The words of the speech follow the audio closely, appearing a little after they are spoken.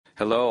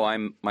Hello,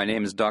 my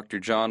name is Dr.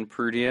 John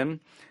Prudian,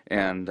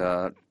 and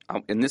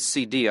in this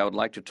CD I would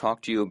like to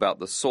talk to you about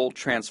the soul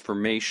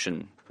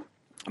transformation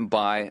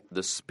by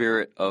the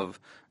Spirit of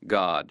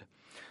God.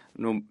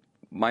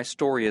 My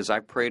story is I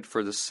prayed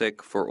for the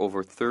sick for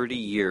over 30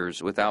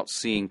 years without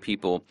seeing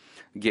people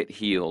get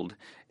healed.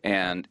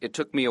 And it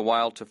took me a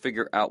while to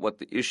figure out what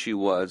the issue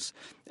was.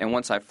 And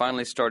once I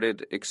finally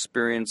started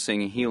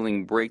experiencing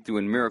healing, breakthrough,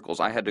 and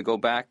miracles, I had to go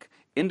back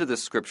into the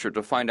Scripture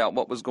to find out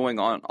what was going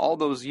on all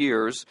those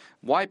years,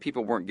 why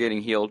people weren't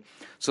getting healed,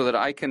 so that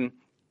I can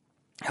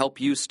help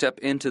you step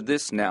into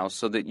this now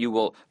so that you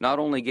will not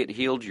only get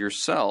healed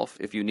yourself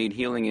if you need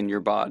healing in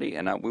your body,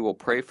 and we will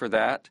pray for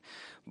that,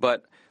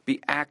 but be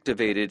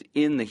activated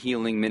in the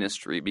healing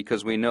ministry,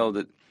 because we know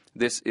that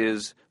this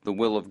is the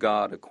will of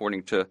God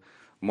according to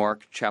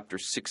Mark chapter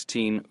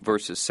 16,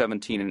 verses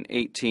 17 and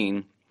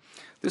 18.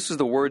 This is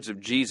the words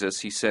of Jesus.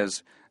 He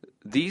says,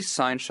 "These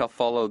signs shall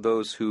follow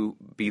those who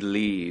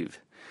believe."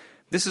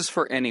 This is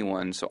for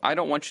anyone, so I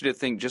don't want you to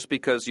think just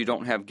because you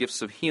don't have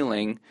gifts of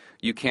healing,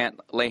 you can't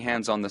lay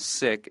hands on the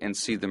sick and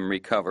see them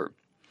recover.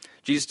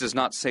 Jesus does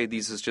not say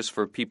these is just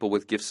for people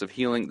with gifts of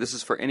healing. This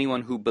is for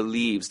anyone who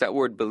believes. That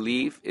word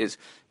believe is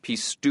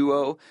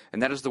pisteuo,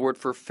 and that is the word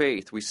for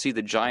faith. We see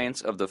the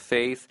giants of the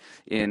faith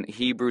in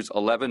Hebrews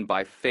 11.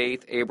 By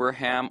faith,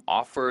 Abraham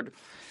offered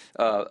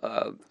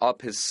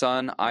up his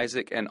son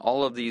Isaac, and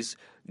all of these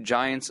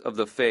giants of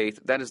the faith.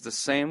 That is the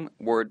same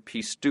word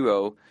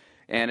pisteuo,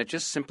 and it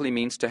just simply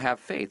means to have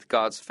faith,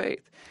 God's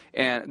faith.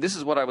 And this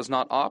is what I was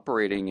not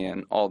operating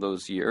in all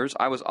those years.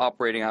 I was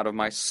operating out of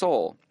my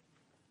soul.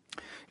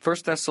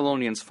 1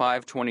 Thessalonians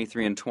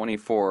 5:23 and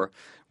 24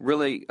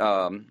 really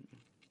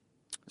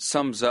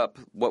sums up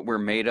what we're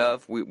made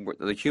of.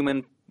 The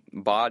human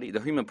body,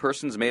 the human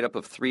person is made up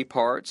of three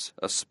parts,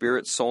 a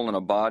spirit, soul, and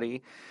a body.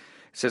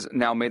 It says,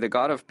 "Now may the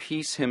God of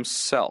peace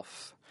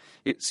himself,"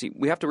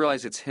 we have to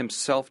realize it's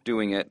himself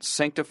doing it,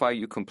 "sanctify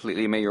you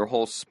completely. May your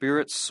whole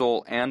spirit,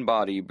 soul, and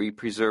body be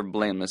preserved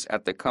blameless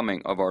at the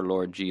coming of our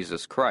Lord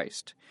Jesus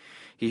Christ.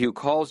 He who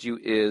calls you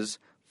is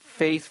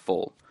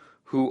faithful,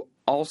 who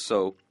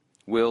also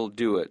will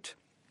do it."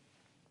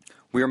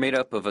 We are made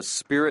up of a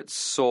spirit,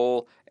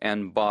 soul,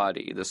 and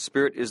body. The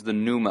spirit is the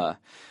pneuma.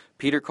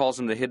 Peter calls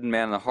him the hidden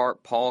man in the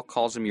heart. Paul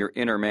calls him your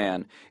inner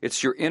man.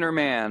 It's your inner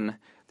man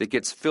that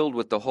gets filled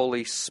with the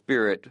Holy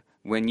Spirit.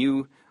 When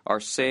you are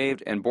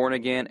saved and born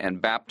again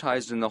and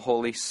baptized in the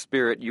Holy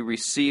Spirit, you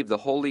receive the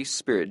Holy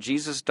Spirit.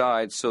 Jesus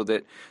died so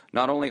that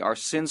not only our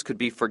sins could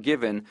be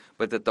forgiven,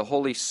 but that the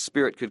Holy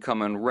Spirit could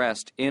come and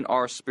rest in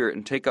our spirit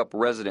and take up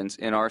residence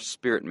in our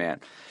spirit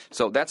man.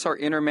 So that's our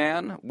inner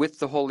man with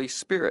the Holy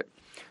Spirit.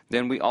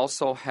 Then we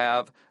also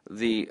have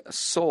the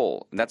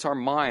soul. That's our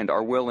mind,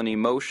 our will and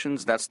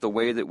emotions. That's the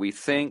way that we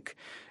think.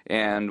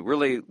 And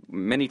really,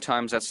 many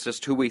times that's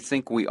just who we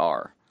think we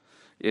are.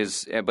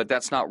 But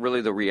that's not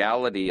really the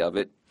reality of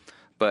it.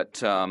 But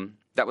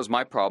that was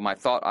my problem. I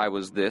thought I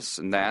was this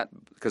and that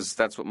because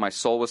that's what my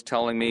soul was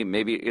telling me.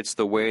 Maybe it's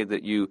the way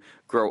that you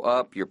grow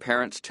up. Your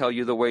parents tell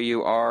you the way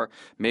you are.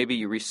 Maybe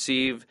you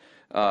receive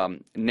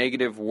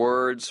negative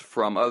words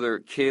from other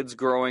kids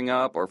growing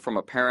up or from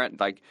a parent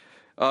like,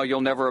 "Oh,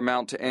 you'll never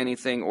amount to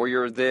anything," or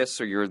 "You're this,"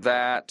 or "You're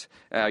that,"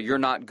 "You're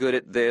not good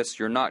at this,"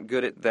 "You're not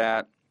good at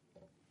that."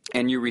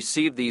 And you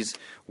receive these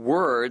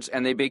words,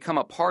 and they become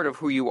a part of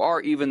who you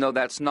are, even though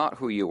that's not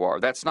who you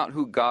are. That's not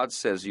who God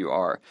says you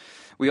are.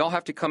 We all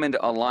have to come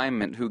into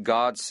alignment who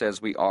God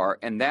says we are,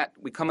 and that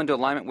we come into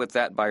alignment with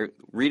that by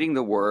reading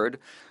the Word.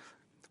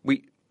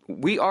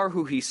 We are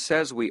who He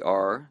says we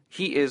are.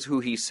 He is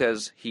who He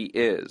says He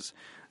is.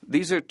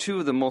 These are two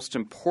of the most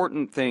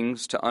important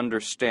things to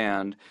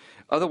understand.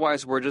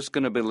 Otherwise, we're just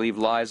going to believe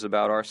lies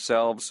about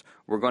ourselves.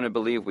 We're going to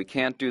believe we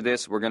can't do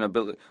this. We're going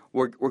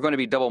to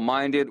be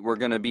double-minded. We're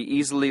going to be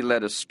easily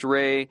led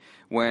astray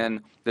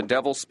when the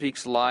devil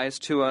speaks lies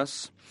to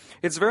us.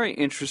 It's very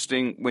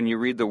interesting when you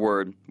read the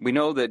Word. We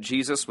know that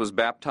Jesus was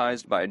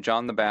baptized by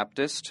John the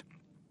Baptist.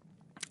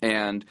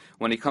 And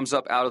when he comes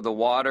up out of the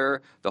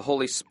water, the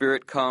Holy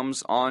Spirit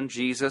comes on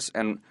Jesus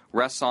and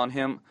rests on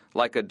him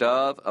like a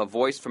dove. A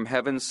voice from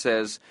heaven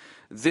says,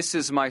 "This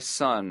is my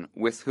Son,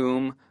 with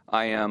whom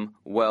I am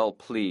well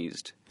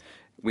pleased."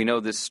 We know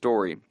this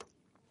story.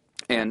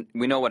 And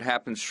we know what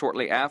happens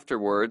shortly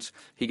afterwards.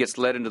 He gets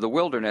led into the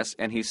wilderness,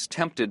 and he's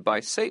tempted by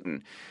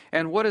Satan.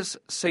 And what does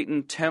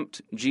Satan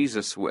tempt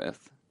Jesus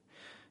with?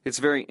 It's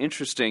very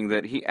interesting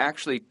that he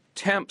actually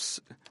tempts.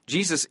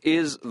 Jesus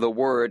is the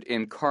Word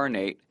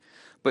incarnate,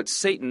 but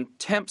Satan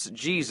tempts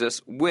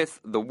Jesus with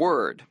the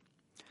Word.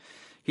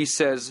 He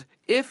says,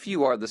 "If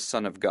you are the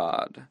Son of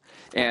God,"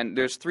 and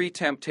there's three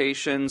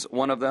temptations.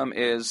 One of them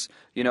is,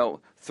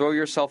 throw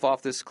yourself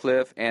off this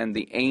cliff and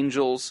the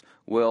angels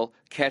will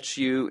catch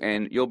you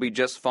and you'll be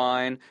just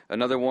fine.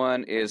 Another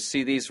one is,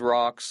 see these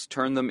rocks,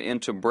 turn them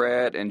into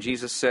bread. And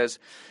Jesus says,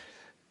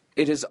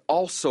 "It is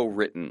also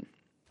written."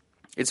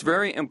 It's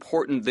very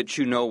important that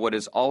you know what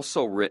is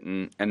also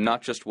written and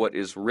not just what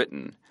is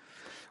written.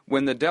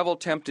 When the devil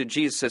tempted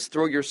Jesus, says,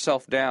 "Throw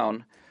yourself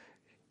down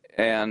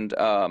and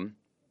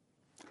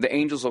the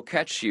angels will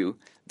catch you."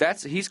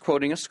 He's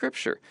quoting a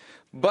scripture.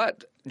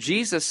 But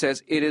Jesus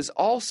says, it is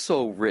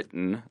also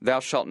written, thou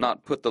shalt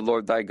not put the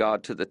Lord thy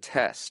God to the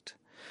test.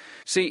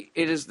 See,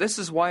 this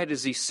is why it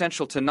is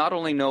essential to not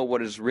only know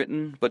what is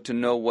written, but to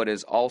know what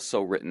is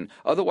also written.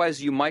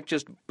 Otherwise, you might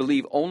just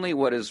believe only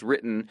what is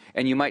written,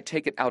 and you might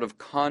take it out of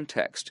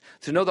context.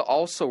 To know the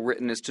also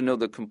written is to know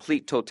the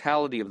complete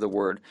totality of the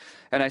word.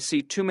 And I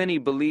see too many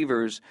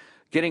believers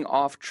getting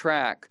off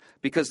track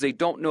because they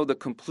don't know the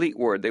complete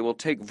word. They will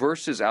take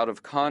verses out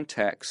of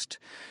context.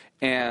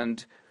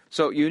 And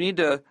so you need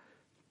to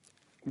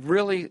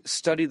really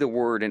study the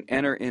Word and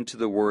enter into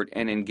the Word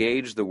and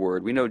engage the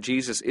Word. We know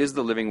Jesus is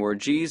the living Word.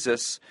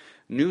 Jesus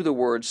knew the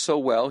Word so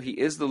well, he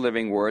is the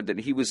living Word, that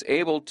he was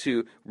able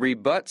to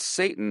rebut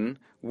Satan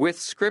with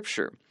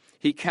Scripture.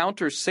 He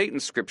counters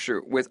Satan's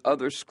Scripture with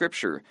other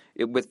Scripture,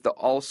 with the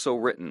also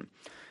written.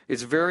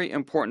 It's very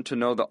important to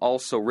know the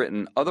also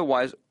written.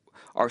 Otherwise,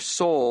 our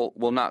soul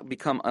will not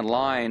become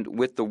aligned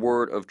with the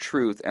word of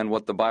truth and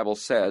what the Bible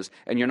says,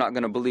 and you're not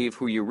going to believe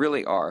who you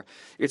really are.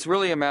 It's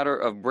really a matter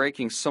of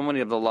breaking so many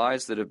of the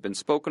lies that have been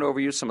spoken over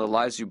you, some of the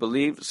lies you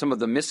believe, some of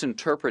the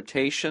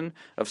misinterpretation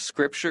of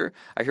Scripture.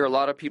 I hear a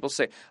lot of people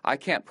say, I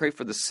can't pray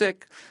for the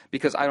sick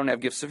because I don't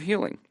have gifts of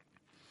healing.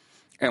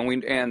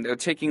 And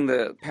taking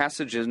the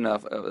passages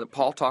that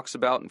Paul talks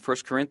about in 1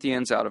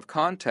 Corinthians out of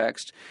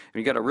context, and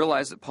you've got to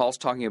realize that Paul's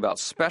talking about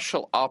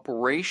special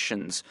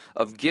operations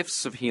of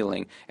gifts of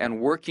healing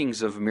and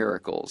workings of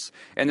miracles.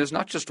 And there's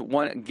not just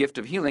one gift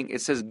of healing,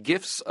 it says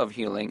gifts of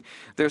healing.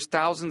 There's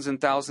thousands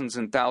and thousands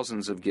and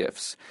thousands of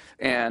gifts.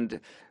 And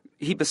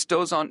he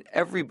bestows on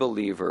every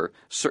believer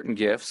certain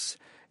gifts.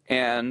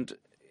 And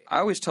I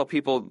always tell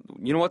people,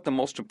 you know what the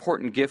most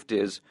important gift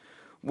is?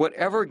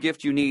 Whatever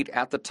gift you need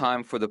at the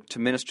time to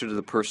minister to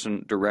the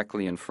person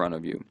directly in front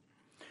of you.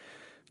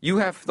 You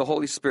have the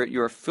Holy Spirit.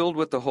 You are filled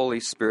with the Holy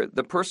Spirit.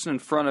 The person in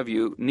front of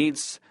you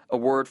needs a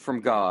word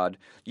from God.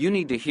 You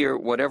need to hear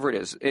whatever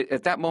it is.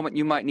 At that moment,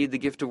 you might need the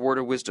gift of word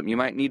of wisdom. You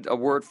might need a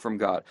word from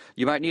God.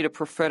 You might need a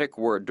prophetic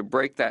word to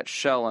break that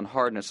shell and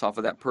hardness off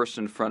of that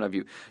person in front of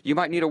you. You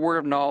might need a word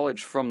of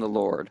knowledge from the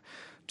Lord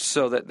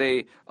so that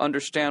they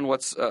understand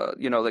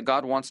that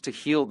God wants to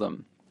heal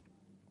them.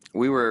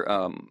 We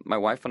were, my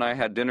wife and I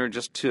had dinner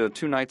just 2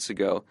 nights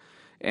ago,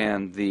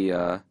 and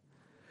the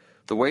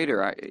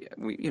waiter,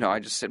 I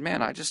just said,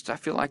 man, I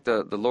feel like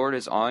the Lord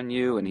is on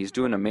you, and He's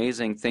doing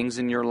amazing things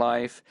in your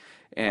life.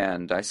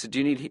 And I said,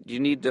 do you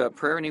need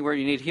prayer anywhere?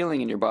 You need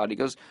healing in your body? He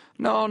goes,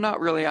 no, not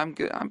really. I'm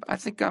good. I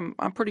think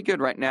I'm pretty good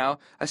right now.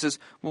 I says,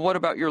 well, what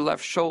about your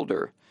left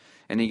shoulder?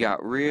 And he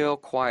got real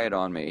quiet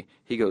on me.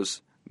 He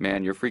goes,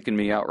 man, you're freaking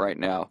me out right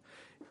now.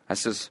 I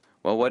says,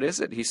 well, what is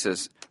it? He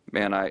says,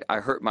 man, I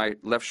hurt my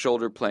left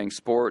shoulder playing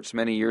sports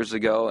many years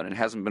ago, and it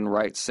hasn't been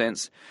right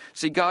since.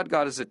 See, God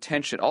got his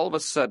attention. All of a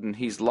sudden,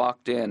 he's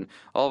locked in.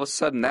 All of a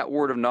sudden, that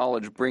word of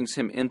knowledge brings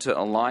him into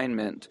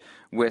alignment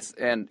with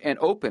and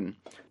open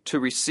to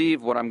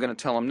receive what I'm going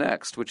to tell him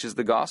next, which is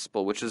the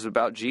gospel, which is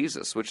about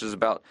Jesus, which is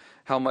about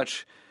how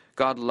much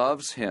God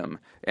loves him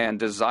and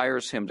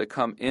desires him to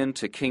come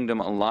into kingdom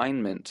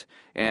alignment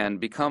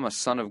and become a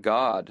son of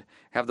God,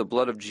 have the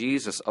blood of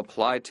Jesus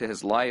applied to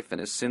his life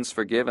and his sins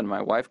forgiven.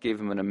 My wife gave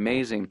him an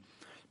amazing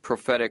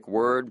prophetic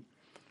word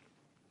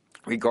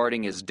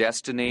regarding his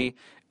destiny,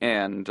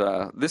 and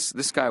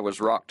this guy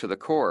was rocked to the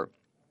core.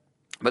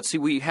 But see,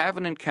 we have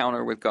an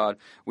encounter with God.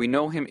 We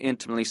know him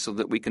intimately so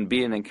that we can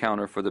be an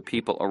encounter for the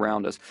people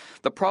around us.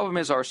 The problem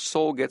is our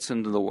soul gets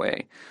into the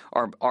way.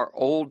 Our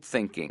old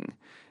thinking,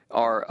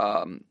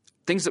 our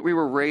things that we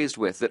were raised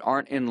with that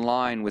aren't in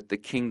line with the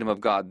kingdom of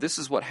God. This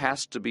is what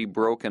has to be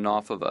broken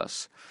off of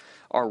us.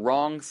 Our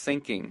wrong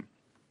thinking.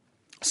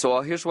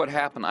 So here's what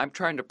happened. I'm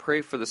trying to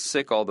pray for the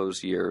sick all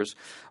those years.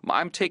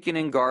 I'm taking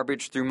in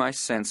garbage through my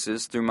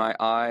senses, through my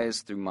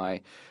eyes, through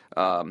my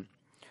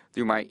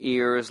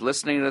ears,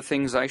 listening to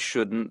things I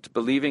shouldn't,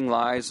 believing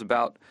lies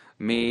about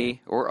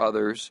me or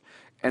others.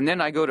 And then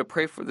I go to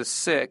pray for the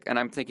sick, and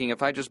I'm thinking,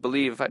 if I just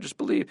believe,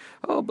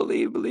 oh,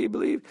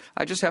 believe.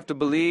 I just have to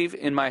believe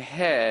in my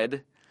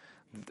head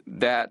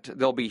that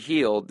they'll be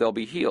healed.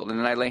 And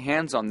then I lay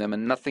hands on them,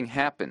 and nothing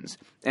happens.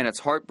 And it's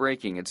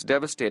heartbreaking. It's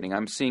devastating.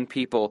 I'm seeing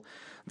people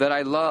that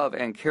I love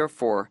and care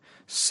for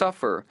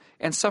suffer,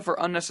 and suffer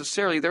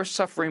unnecessarily. They're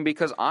suffering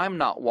because I'm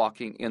not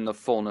walking in the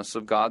fullness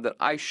of God that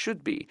I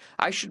should be.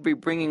 I should be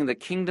bringing the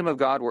kingdom of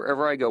God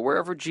wherever I go.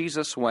 Wherever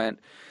Jesus went,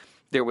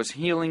 there was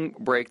healing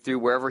breakthrough.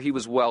 Wherever he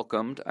was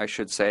welcomed, I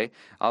should say.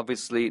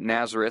 Obviously,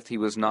 Nazareth, he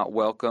was not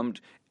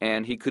welcomed,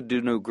 and he could do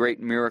no great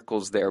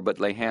miracles there, but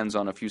lay hands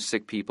on a few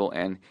sick people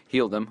and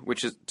heal them,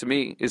 which is, to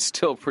me, is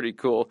still pretty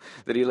cool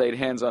that he laid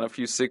hands on a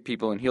few sick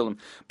people and healed them.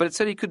 But it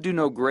said he could do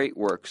no great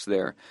works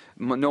there,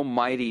 no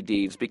mighty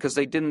deeds, because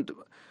they didn't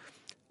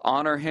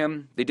honor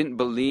him. They didn't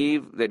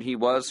believe that he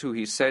was who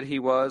he said he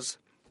was.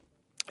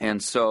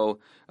 And so,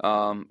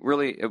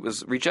 really, it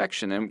was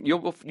rejection. And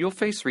you'll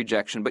face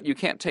rejection, but you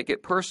can't take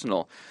it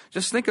personal.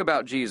 Just think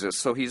about Jesus.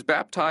 So he's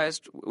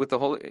baptized with the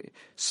Holy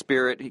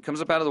Spirit. He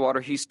comes up out of the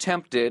water. He's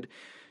tempted.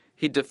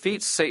 He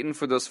defeats Satan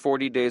for those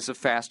 40 days of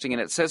fasting.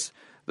 And it says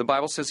the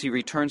Bible says he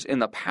returns in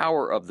the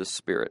power of the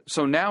Spirit.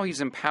 So now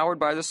he's empowered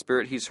by the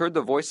Spirit. He's heard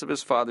the voice of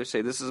his Father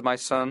say, "This is my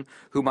Son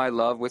whom I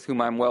love, with whom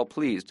I'm well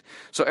pleased."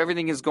 So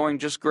everything is going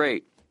just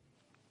great.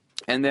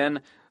 And then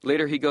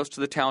later he goes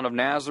to the town of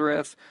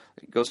Nazareth,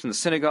 he goes to the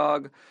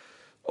synagogue,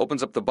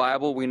 opens up the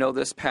Bible. We know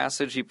this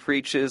passage. He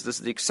preaches, "This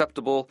is the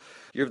acceptable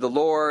year of the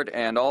Lord,"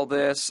 and all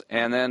this.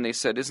 And then they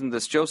said, "Isn't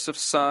this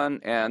Joseph's son?"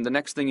 And the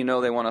next thing you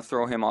know, they want to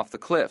throw him off the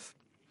cliff.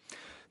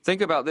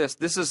 Think about this.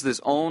 This is his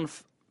own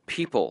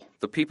people,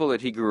 the people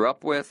that he grew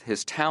up with,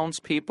 his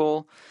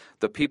townspeople,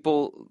 the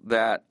people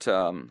that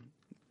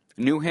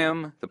knew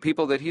him, the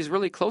people that he's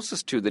really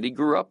closest to, that he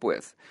grew up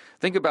with.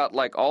 Think about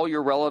like all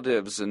your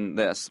relatives in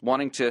this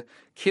wanting to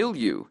kill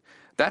you.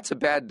 That's a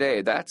bad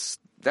day. That's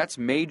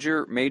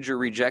major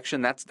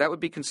rejection. That would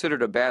be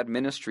considered a bad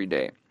ministry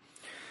day.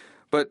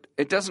 But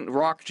it doesn't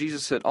rock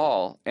Jesus at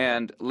all.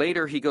 And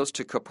later he goes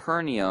to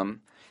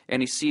Capernaum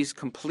and he sees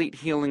complete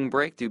healing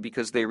breakthrough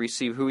because they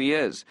receive who he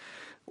is.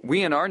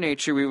 We in our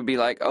nature, we would be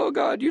like, "Oh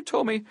God, you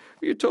told me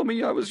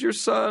I was your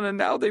son, and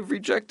now they've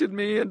rejected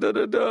me, and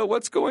da-da-da,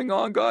 what's going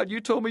on, God?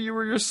 You told me you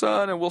were your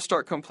son," and we'll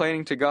start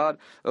complaining to God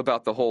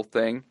about the whole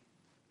thing.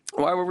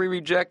 Why were we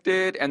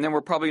rejected? And then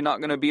we're probably not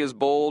going to be as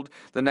bold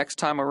the next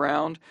time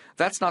around.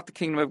 That's not the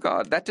kingdom of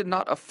God. That did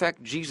not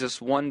affect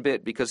Jesus one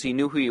bit because he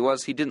knew who he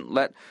was. He didn't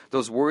let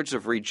those words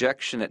of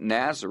rejection at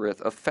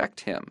Nazareth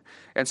affect him.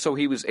 And so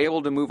he was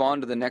able to move on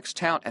to the next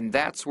town, and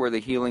that's where the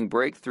healing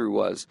breakthrough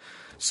was.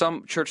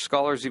 Some church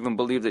scholars even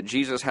believe that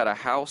Jesus had a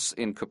house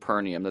in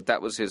Capernaum,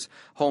 that was his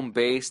home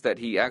base, that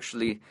he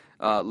actually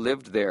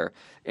lived there.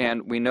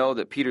 And we know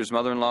that Peter's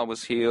mother-in-law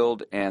was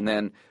healed, and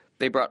then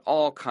they brought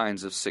all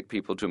kinds of sick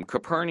people to him.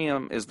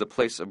 Capernaum is the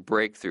place of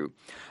breakthrough.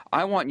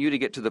 I want you to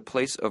get to the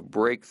place of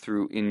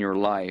breakthrough in your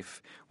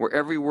life, where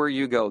everywhere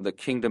you go, the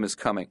kingdom is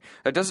coming.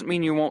 That doesn't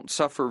mean you won't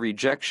suffer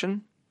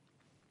rejection.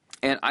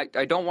 And I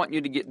don't want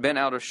you to get bent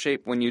out of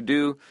shape when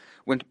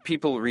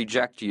people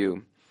reject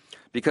you,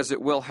 because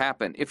it will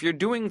happen. If you're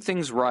doing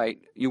things right,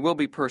 you will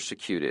be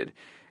persecuted.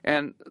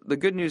 And the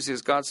good news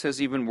is God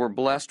says even we're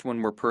blessed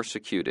when we're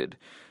persecuted.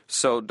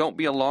 So don't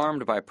be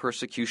alarmed by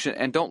persecution,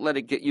 and don't let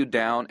it get you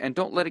down, and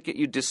don't let it get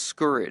you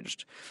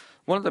discouraged.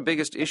 One of the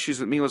biggest issues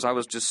with me was I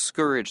was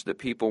discouraged that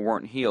people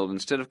weren't healed.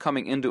 Instead of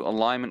coming into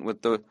alignment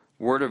with the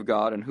Word of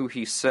God and who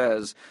He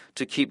says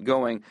to keep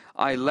going,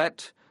 I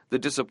let the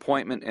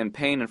disappointment and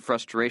pain and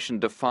frustration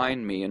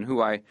define me and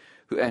who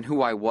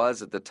I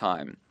was at the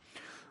time.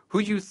 Who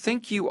you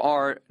think you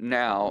are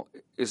now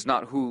is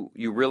not who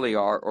you really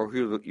are or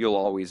who you'll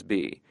always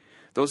be.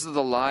 Those are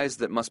the lies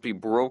that must be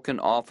broken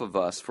off of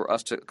us for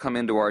us to come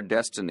into our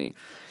destiny.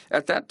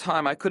 At that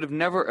time, I could have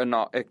never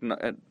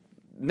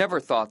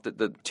thought that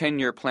the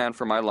 10-year plan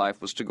for my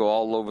life was to go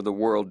all over the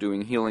world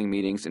doing healing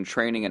meetings and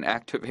training and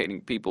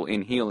activating people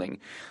in healing.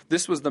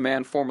 This was the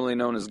man formerly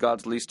known as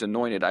God's least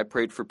anointed. I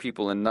prayed for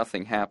people and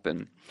nothing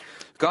happened.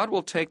 God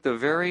will take the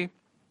very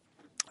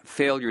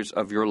failures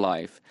of your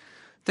life.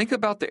 Think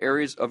about the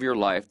areas of your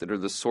life that are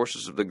the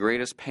sources of the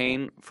greatest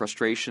pain,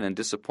 frustration, and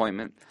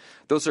disappointment.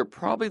 Those are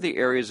probably the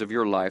areas of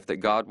your life that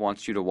God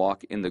wants you to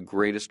walk in the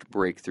greatest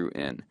breakthrough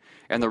in.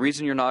 And the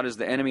reason you're not is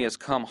the enemy has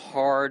come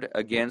hard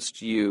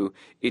against you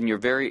in your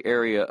very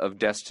area of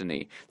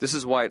destiny. This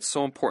is why it's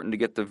so important to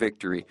get the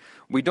victory.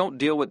 We don't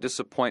deal with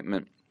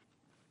disappointment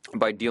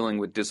by dealing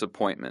with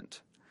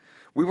disappointment.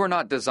 We were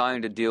not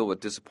designed to deal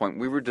with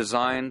disappointment. We were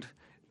designed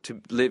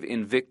to live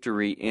in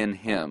victory in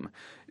Him.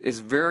 It's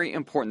very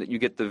important that you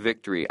get the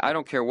victory. I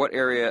don't care what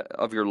area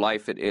of your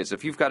life it is.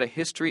 If you've got a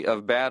history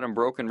of bad and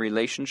broken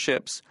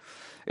relationships,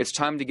 it's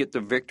time to get the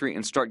victory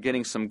and start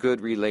getting some good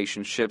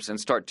relationships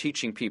and start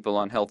teaching people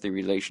on healthy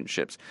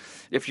relationships.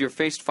 If you're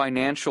faced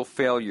financial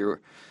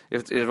failure,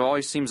 if it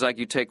always seems like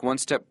you take one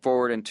step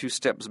forward and two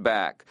steps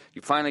back,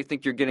 you finally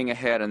think you're getting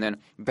ahead, and then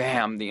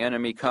bam, the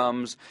enemy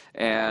comes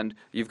and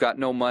you've got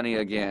no money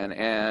again,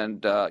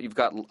 and you've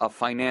got a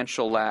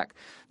financial lack.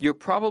 You're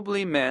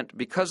probably meant,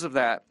 because of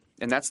that,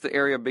 and that's the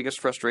area of biggest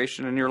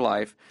frustration in your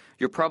life,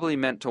 you're probably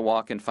meant to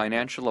walk in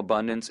financial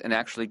abundance and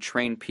actually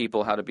train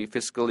people how to be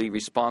fiscally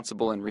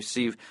responsible and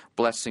receive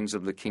blessings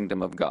of the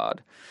kingdom of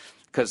God.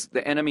 Because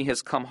the enemy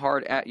has come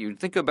hard at you.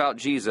 Think about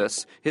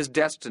Jesus, his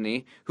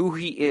destiny, who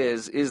he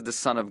is the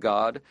Son of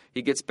God.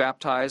 He gets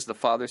baptized. The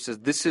Father says,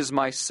 "This is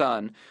my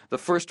Son." The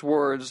first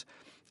words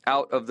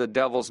out of the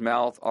devil's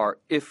mouth are,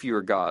 "If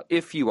you're God,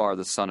 if you are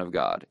the Son of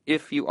God,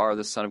 if you are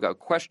the Son of God,"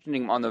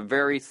 questioning him on the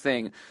very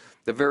thing,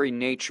 the very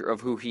nature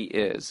of who he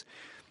is.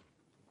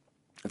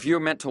 If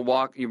you're meant to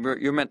walk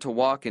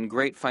in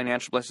great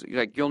financial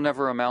blessings, you'll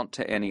never amount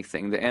to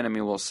anything. The enemy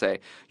will say,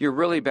 "You're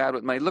really bad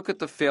with money. Look at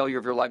the failure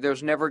of your life.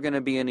 There's never going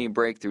to be any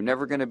breakthrough,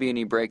 never going to be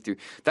any breakthrough."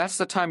 That's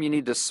the time you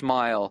need to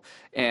smile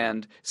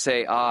and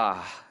say,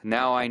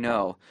 now I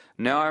know.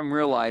 Now I'm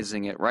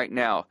realizing it right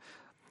now.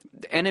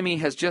 the enemy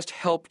has just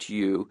helped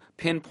you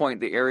pinpoint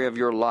the area of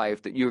your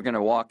life that you're going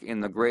to walk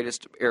in the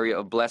greatest area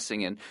of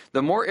blessing in.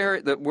 The more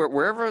area,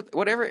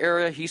 whatever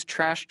area he's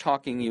trash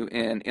talking you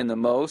in the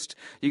most,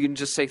 you can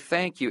just say,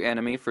 "Thank you,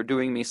 enemy, for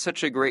doing me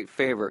such a great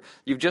favor.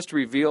 You've just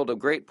revealed a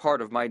great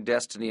part of my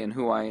destiny and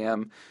who I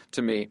am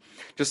to me."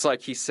 Just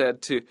like he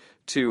said to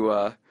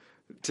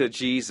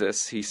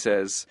Jesus, he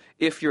says,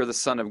 "If you're the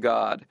Son of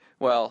God."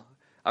 Well,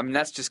 I mean,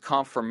 that's just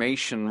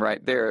confirmation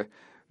right there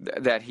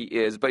that he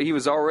is, but he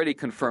was already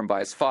confirmed by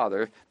his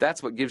Father.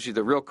 That's what gives you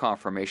the real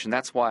confirmation.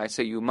 That's why I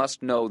say you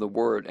must know the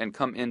Word and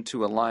come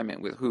into alignment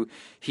with who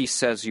he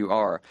says you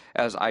are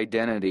as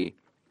identity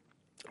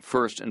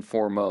first and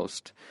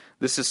foremost.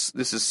 This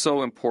is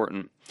so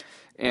important.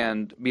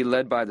 And be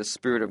led by the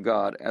Spirit of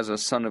God as a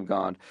son of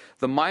God.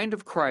 The mind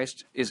of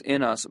Christ is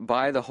in us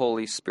by the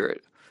Holy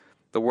Spirit.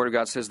 The Word of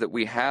God says that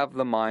we have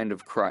the mind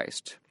of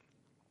Christ.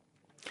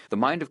 The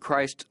mind of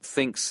Christ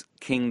thinks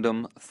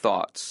kingdom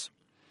thoughts.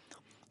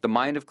 The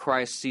mind of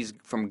Christ sees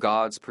from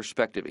God's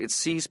perspective. It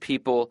sees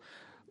people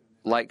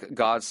like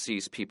God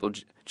sees people.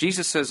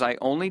 Jesus says, "I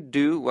only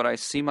do what I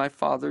see my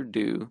Father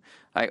do.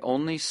 I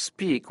only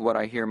speak what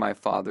I hear my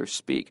Father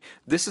speak."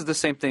 This is the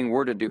same thing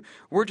we're to do.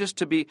 We're just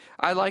to be,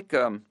 I like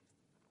an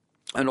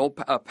old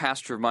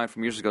pastor of mine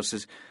from years ago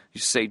says,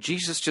 you say,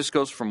 Jesus just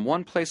goes from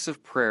one place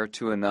of prayer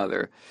to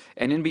another.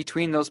 And in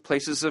between those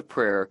places of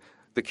prayer,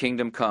 the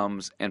kingdom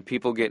comes and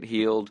people get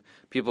healed,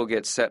 people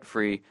get set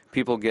free,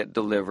 people get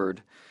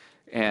delivered.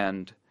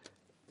 And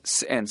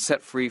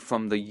set free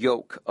from the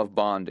yoke of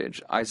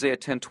bondage. Isaiah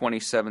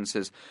 10:27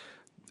 says,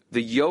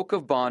 "The yoke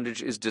of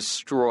bondage is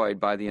destroyed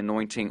by the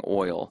anointing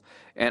oil."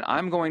 And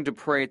I'm going to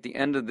pray at the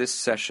end of this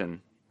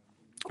session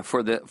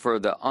for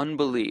the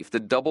unbelief, the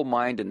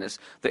double-mindedness,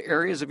 the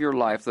areas of your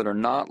life that are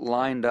not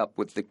lined up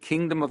with the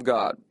kingdom of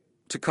God,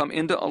 to come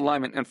into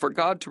alignment, and for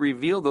God to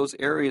reveal those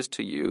areas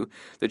to you,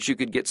 that you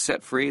could get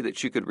set free,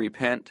 that you could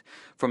repent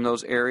from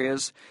those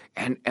areas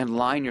and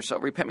line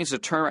yourself. Repent means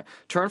to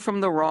turn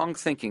from the wrong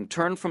thinking,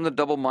 turn from the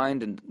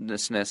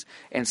double-mindedness,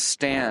 and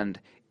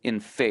stand in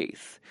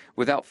faith.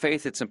 Without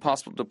faith, it's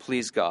impossible to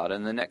please God.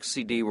 In the next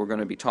CD, we're going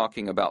to be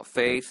talking about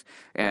faith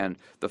and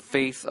the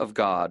faith of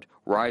God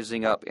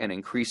rising up and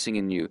increasing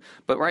in you.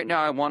 But right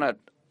now, I want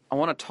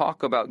to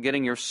talk about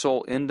getting your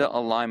soul into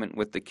alignment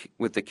with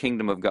the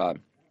kingdom of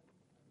God.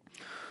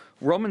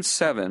 Romans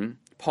 7,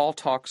 Paul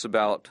talks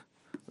about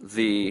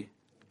the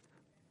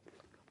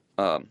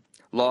law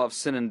of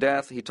sin and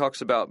death. He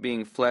talks about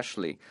being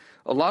fleshly.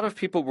 A lot of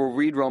people will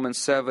read Romans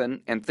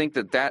 7 and think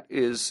that that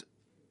is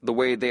the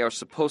way they are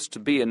supposed to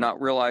be, and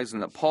not realizing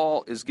that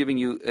Paul is giving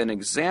you an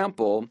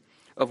example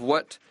of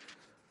what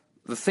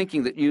the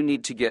thinking that you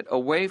need to get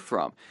away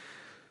from.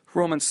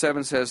 Romans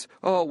 7 says,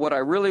 "Oh, what I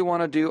really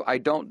want to do, I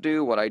don't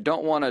do. What I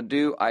don't want to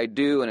do, I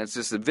do." And it's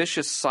this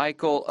vicious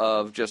cycle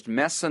of just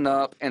messing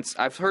up. And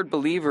I've heard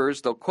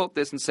believers, they'll quote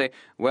this and say,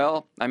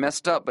 "Well, I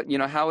messed up, but you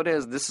know how it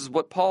is. This is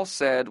what Paul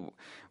said.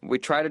 We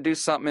try to do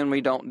something and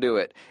we don't do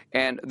it."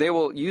 And they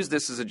will use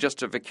this as a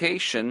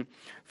justification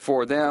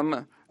for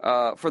them,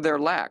 for their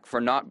lack,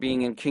 for not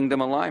being in kingdom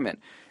alignment.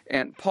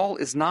 And Paul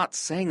is not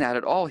saying that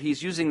at all.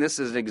 He's using this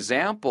as an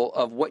example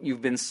of what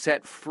you've been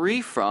set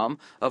free from,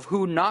 of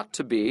who not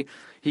to be.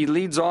 He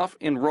leads off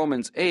in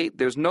Romans 8,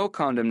 "There's no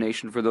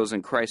condemnation for those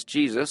in Christ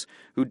Jesus,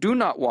 who do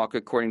not walk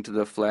according to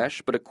the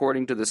flesh, but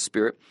according to the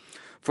Spirit.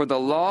 For the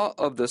law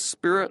of the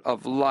Spirit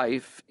of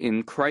life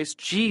in Christ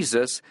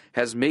Jesus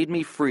has made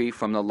me free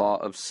from the law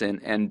of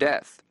sin and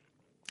death."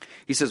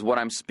 He says, what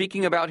I'm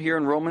speaking about here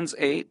in Romans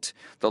 8,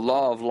 the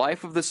law of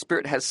life of the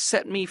Spirit, has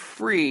set me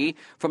free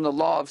from the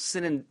law of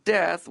sin and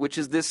death, which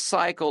is this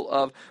cycle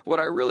of what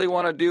I really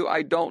want to do,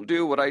 I don't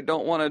do. What I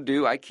don't want to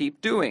do, I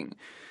keep doing.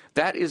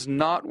 That is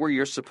not where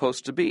you're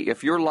supposed to be.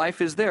 If your life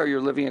is there,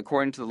 you're living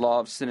according to the law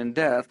of sin and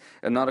death,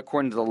 and not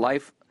according to the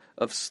life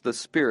of the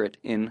Spirit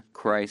in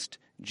Christ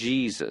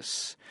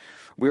Jesus.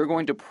 We're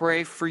going to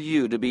pray for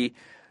you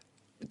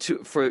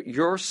for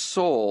your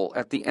soul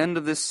at the end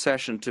of this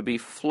session to be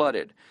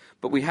flooded.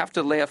 But we have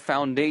to lay a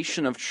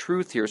foundation of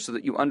truth here so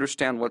that you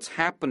understand what's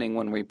happening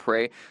when we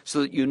pray,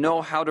 so that you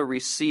know how to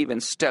receive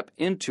and step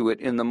into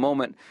it in the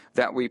moment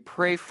that we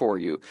pray for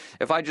you.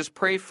 If I just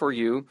pray for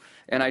you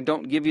and I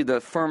don't give you the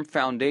firm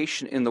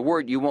foundation in the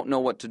Word, you won't know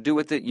what to do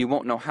with it. You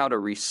won't know how to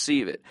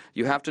receive it.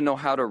 You have to know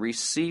how to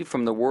receive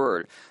from the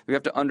Word. We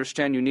have to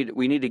understand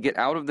we need to get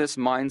out of this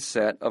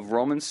mindset of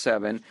Romans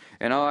 7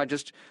 and I'm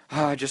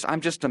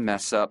just a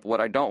mess up.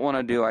 What I don't want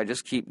to do, I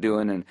just keep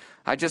doing, and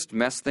I just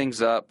mess things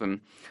up,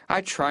 and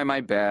I try my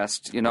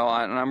best, and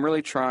I'm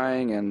really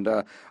trying, and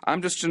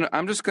I'm just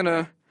going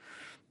to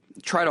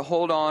try to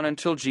hold on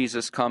until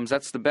Jesus comes.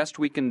 That's the best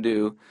we can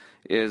do,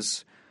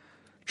 is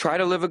I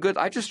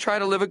just try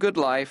to live a good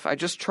life. I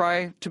just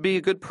try to be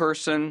a good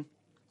person,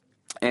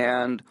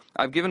 and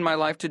I've given my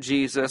life to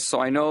Jesus,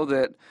 so I know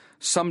that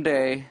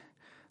someday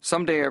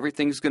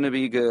everything's going to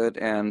be good,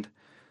 and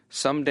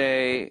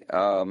someday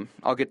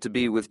I'll get to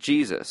be with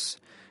Jesus.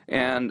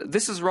 And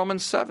this is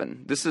Romans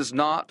 7. This is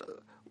not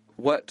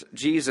what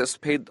Jesus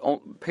paid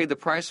the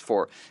price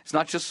for. It's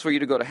not just for you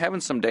to go to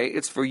heaven someday.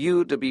 It's for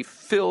you to be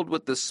filled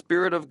with the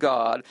Spirit of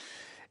God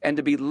and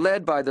to be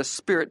led by the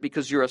Spirit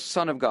because you're a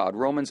son of God.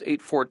 Romans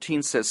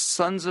 8:14 says,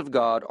 sons of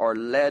God are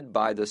led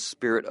by the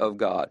Spirit of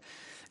God.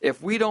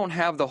 If we don't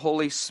have the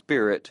Holy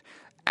Spirit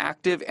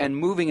active and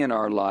moving in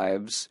our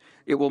lives,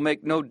 it will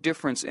make no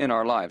difference in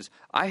our lives.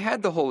 I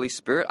had the Holy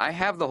Spirit. I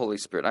have the Holy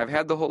Spirit. I've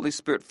had the Holy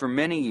Spirit for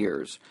many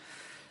years.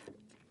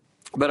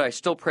 But I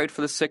still prayed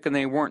for the sick and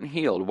they weren't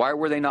healed. Why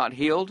were they not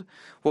healed?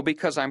 Well,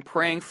 because I'm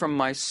praying from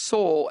my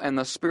soul and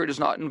the Spirit is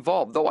not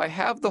involved. Though I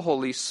have the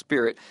Holy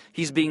Spirit,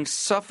 He's being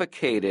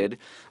suffocated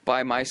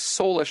by my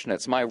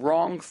soulishness, my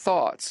wrong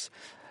thoughts.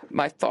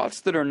 My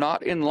thoughts that are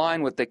not in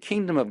line with the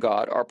kingdom of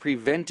God are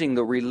preventing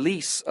the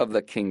release of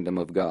the kingdom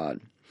of God.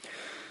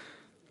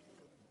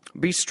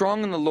 Be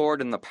strong in the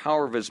Lord and the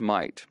power of His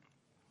might.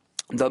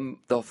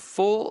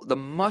 The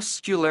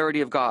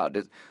muscularity of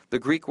God, the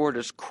Greek word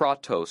is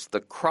kratos. The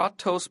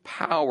kratos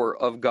power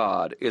of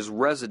God is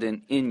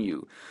resident in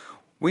you.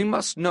 We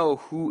must know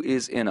who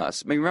is in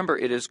us. Remember,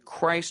 it is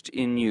Christ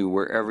in you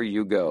wherever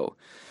you go.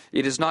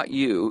 It is not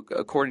you.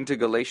 According to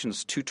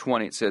Galatians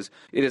 2:20, it says,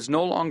 it is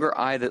no longer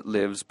I that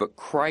lives, but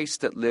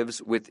Christ that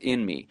lives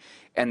within me.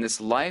 And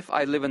this life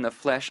I live in the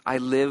flesh, I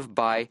live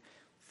by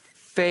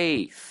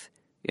faith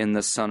in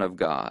the Son of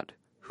God,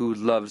 who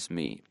loves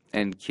me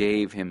and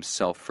gave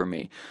Himself for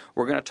me.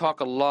 We're going to talk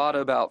a lot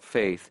about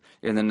faith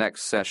in the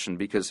next session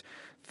because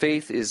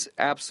faith is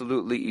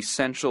absolutely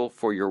essential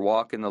for your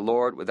walk in the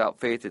Lord. Without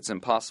faith, it's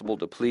impossible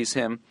to please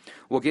Him.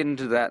 We'll get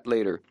into that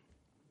later.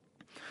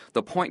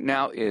 The point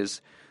now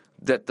is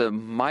that the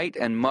might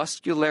and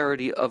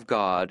muscularity of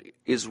God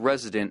is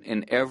resident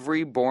in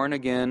every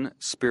born-again,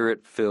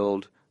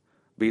 Spirit-filled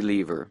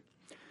believer.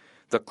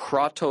 The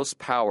kratos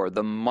power,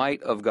 the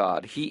might of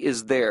God, He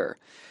is there.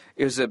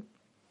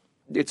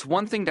 It's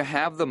one thing to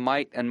have the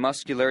might and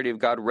muscularity of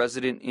God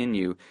resident in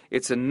you.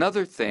 It's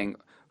another thing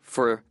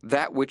for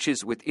that which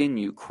is within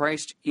you,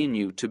 Christ in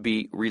you, to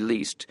be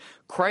released.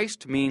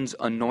 Christ means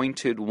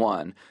anointed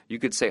one. You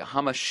could say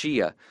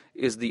Hamashiach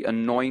is the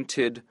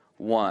anointed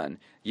one.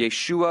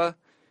 Yeshua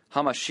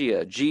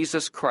Hamashiach,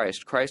 Jesus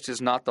Christ. Christ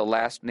is not the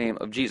last name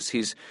of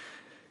Jesus.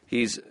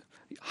 He's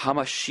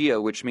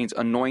Hamashiach, which means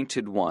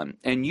anointed one.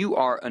 And you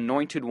are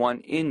anointed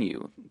one in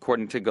you,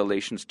 according to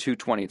Galatians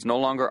 2:20. It's no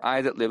longer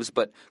I that lives,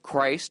 but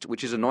Christ,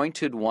 which is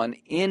anointed one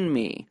in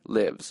me,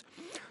 lives.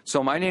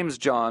 So my name is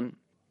John.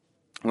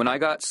 When I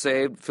got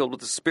saved, filled with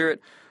the Spirit,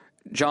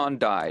 John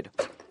died.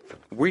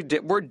 We're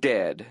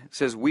dead. It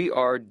says we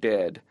are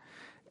dead.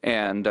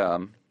 And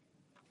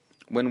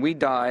when we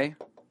die,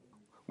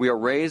 we are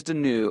raised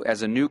anew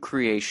as a new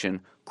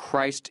creation,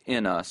 Christ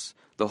in us,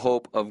 the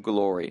hope of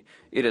glory.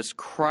 It is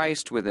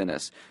Christ within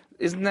us.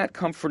 Isn't that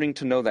comforting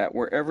to know that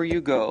wherever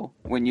you go,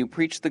 when you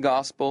preach the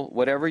gospel,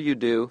 whatever you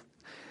do,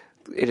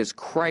 it is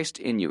Christ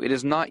in you. It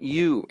is not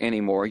you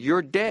anymore.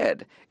 You're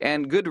dead,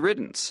 and good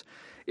riddance.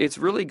 It's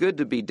really good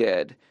to be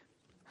dead.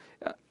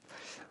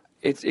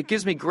 It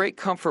gives me great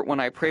comfort when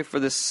I pray for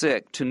the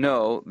sick to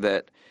know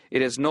that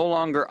it is no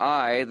longer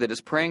I that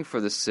is praying for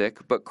the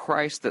sick, but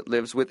Christ that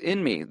lives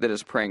within me that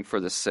is praying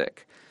for the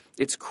sick.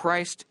 It's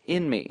Christ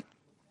in me,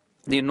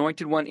 the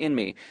anointed one in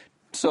me.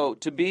 So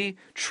to be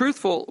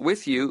truthful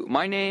with you,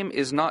 my name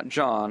is not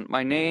John.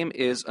 My name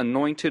is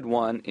Anointed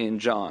One in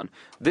John.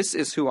 This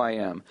is who I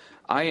am.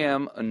 I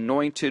am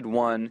Anointed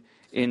One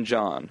in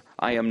John.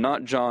 I am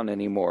not John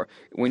anymore.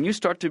 When you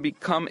start to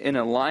become in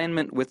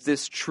alignment with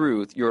this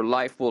truth, your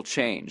life will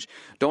change.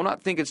 Do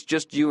not think it's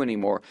just you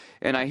anymore.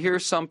 And I hear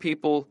some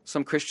people,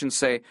 some Christians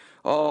say,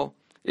 oh,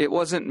 it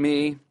wasn't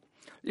me.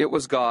 It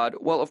was God.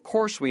 Well, of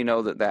course we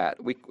know that.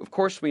 Of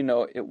course we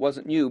know it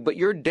wasn't you, but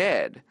you're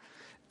dead.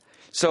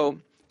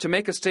 So to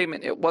make a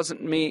statement, it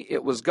wasn't me,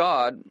 it was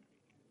God,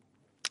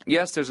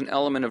 yes, there's an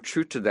element of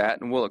truth to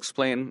that, and we'll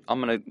explain.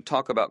 I'm going to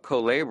talk about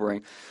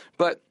co-laboring.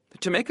 But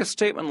to make a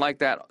statement like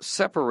that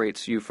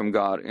separates you from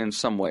God in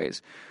some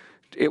ways.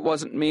 It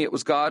wasn't me, it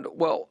was God.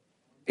 Well,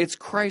 it's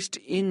Christ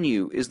in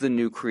you is the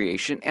new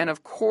creation. And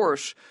of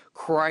course,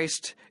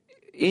 Christ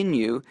in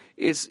you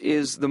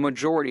is the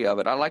majority of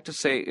it. I like to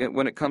say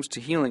when it comes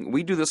to healing,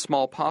 we do the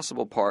small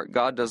possible part.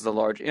 God does the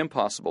large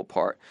impossible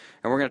part.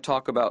 And we're going to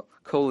talk about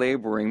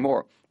co-laboring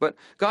more. But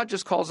God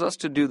just calls us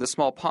to do the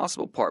small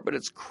possible part, but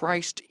it's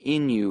Christ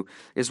in you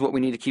is what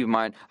we need to keep in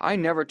mind. I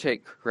never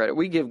take credit.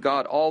 We give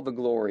God all the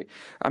glory.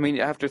 I mean,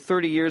 after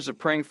 30 years of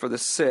praying for the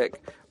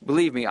sick,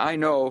 believe me, I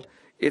know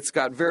it's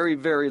got very,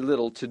 very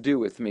little to do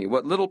with me.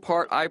 What little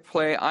part I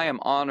play, I am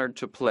honored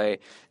to play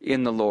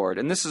in the Lord.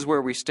 And this is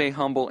where we stay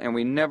humble and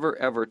we never,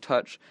 ever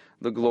touch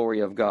the glory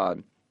of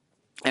God.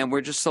 And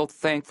we're just so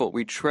thankful.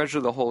 We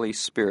treasure the Holy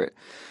Spirit.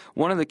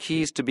 One of the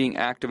keys to being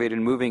activated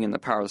and moving in the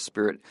power of the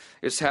Spirit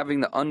is having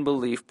the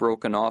unbelief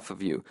broken off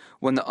of you.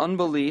 When the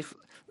unbelief,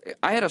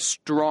 I had a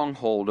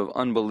stronghold of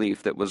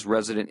unbelief that was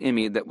resident in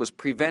me that was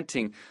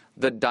preventing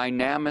the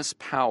dynamis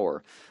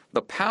power.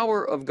 The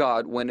power of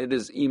God, when it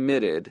is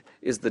emitted,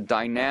 is the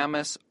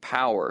dynamis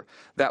power.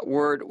 That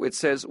word, it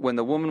says, when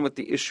the woman with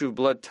the issue of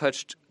blood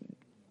touched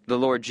the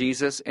Lord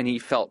Jesus and he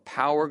felt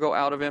power go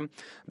out of him,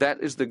 that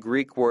is the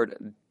Greek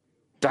word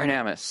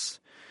dynamis.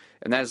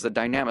 And that is the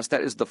dynamis.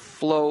 That is the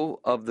flow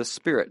of the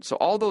Spirit. So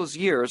all those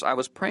years I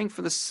was praying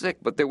for the sick,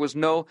 but there was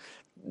no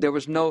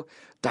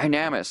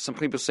dynamis. Some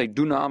people say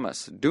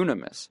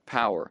dunamis,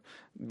 power,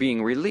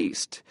 being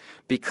released,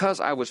 because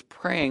I was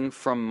praying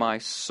from my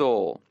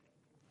soul.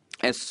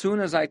 As soon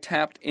as I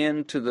tapped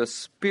into the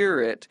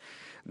Spirit,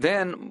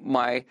 then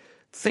my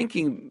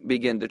thinking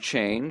began to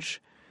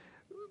change.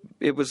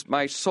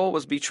 My soul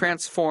was be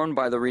transformed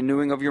by the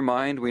renewing of your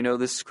mind. We know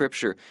this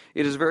scripture.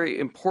 It is very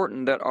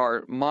important that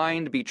our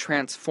mind be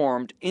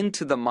transformed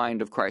into the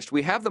mind of Christ.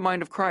 We have the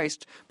mind of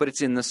Christ, but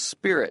it's in the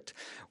Spirit.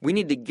 We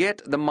need to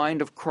get the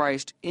mind of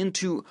Christ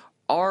into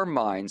our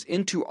minds,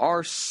 into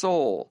our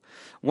soul.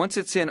 Once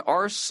it's in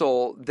our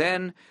soul,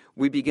 then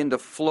we begin to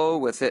flow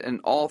with it, and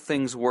all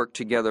things work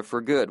together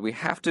for good. We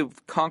have to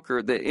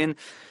conquer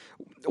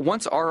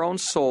once our own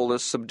soul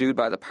is subdued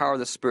by the power of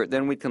the Spirit,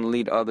 then we can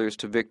lead others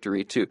to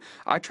victory too.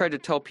 I tried to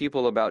tell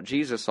people about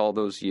Jesus all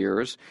those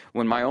years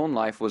when my own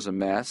life was a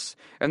mess,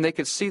 and they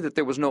could see that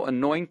there was no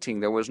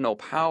anointing, there was no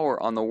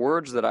power on the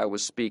words that I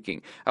was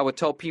speaking. I would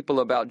tell people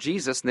about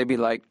Jesus, and they'd be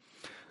like,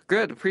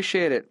 "Good,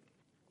 appreciate it.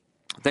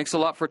 Thanks a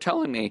lot for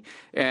telling me."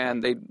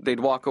 And they'd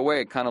walk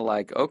away kind of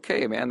like,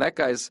 "Okay, man, that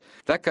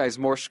guy's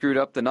more screwed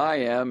up than I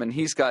am, and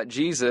he's got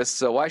Jesus,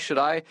 so why should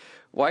I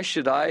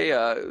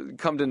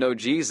come to know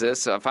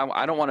Jesus if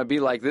I don't want to be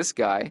like this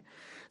guy?"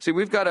 See,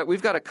 we've got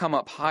to come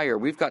up higher.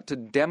 We've got to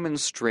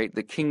demonstrate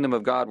the kingdom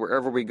of God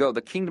wherever we go.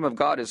 The kingdom of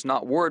God is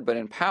not word, but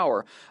in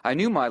power. I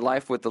knew my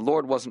life with the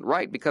Lord wasn't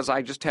right because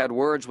I just had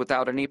words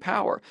without any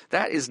power.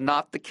 That is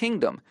not the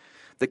kingdom.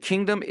 The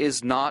kingdom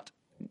is not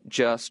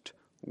just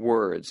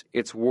words.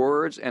 It's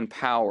words and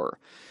power.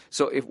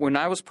 So when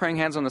I was praying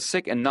hands on the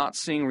sick and not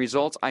seeing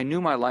results, I knew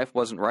my life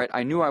wasn't right.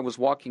 I knew I was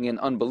walking in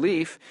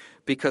unbelief,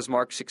 because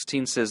Mark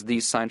 16 says,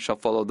 "These signs shall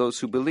follow those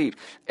who believe."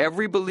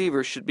 Every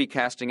believer should be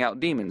casting out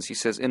demons. He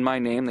says, "In my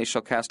name they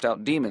shall cast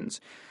out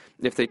demons.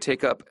 If they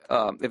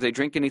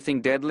drink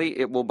anything deadly,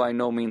 it will by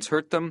no means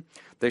hurt them.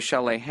 They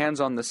shall lay hands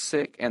on the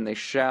sick, and they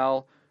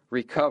shall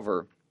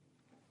recover."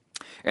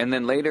 And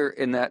then later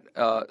in that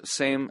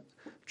same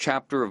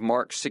chapter of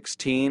Mark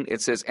 16, it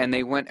says, "And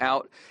they went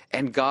out,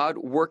 and God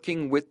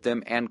working with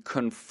them and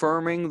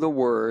confirming the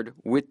word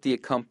with the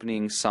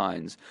accompanying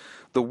signs."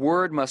 The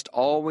word must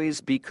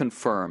always be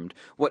confirmed.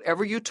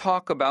 Whatever you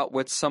talk about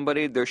with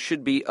somebody, there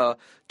should be a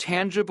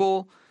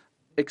tangible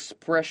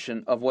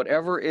expression of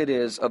whatever it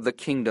is of the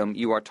kingdom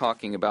you are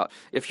talking about.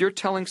 If you're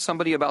telling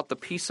somebody about the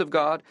peace of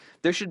God,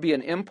 there should be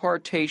an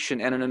impartation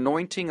and an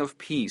anointing of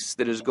peace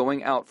that is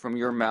going out from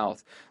your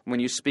mouth when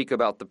you speak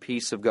about the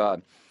peace of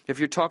God. If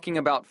you're talking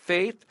about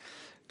faith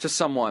to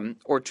someone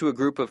or to a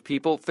group of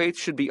people, faith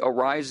should be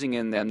arising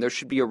in them. There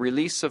should be a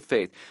release of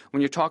faith.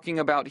 When you're talking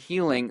about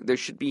healing, there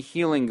should be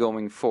healing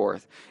going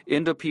forth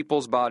into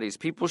people's bodies.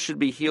 People should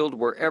be healed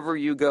wherever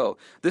you go.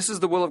 This is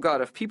the will of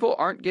God. If people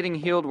aren't getting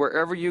healed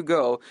wherever you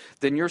go,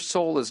 then your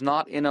soul is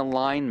not in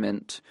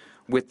alignment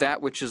with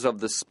that which is of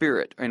the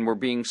Spirit, and we're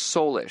being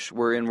soulish.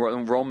 We're in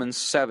Romans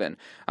 7.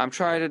 I'm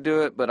trying to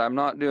do it, but I'm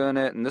not doing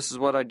it, and this is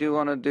what I do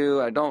want to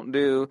do, I don't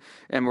do,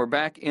 and we're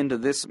back into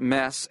this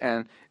mess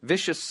and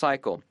vicious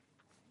cycle.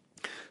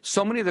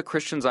 So many of the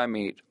Christians I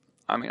meet,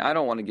 I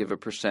don't want to give a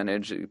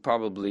percentage,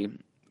 probably,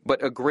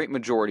 but a great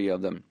majority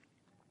of them.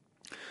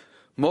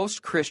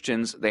 Most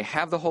Christians, they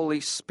have the Holy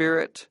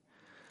Spirit,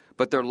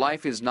 but their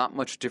life is not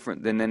much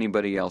different than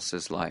anybody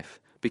else's life,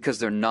 because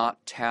they're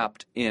not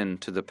tapped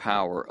into the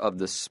power of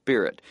the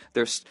Spirit.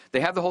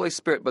 They have the Holy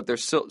Spirit, but they're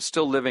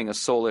still living a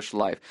soulish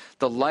life.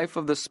 The life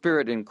of the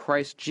Spirit in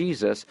Christ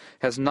Jesus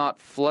has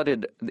not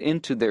flooded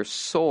into their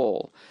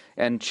soul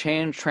and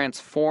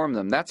transformed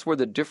them. That's where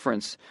the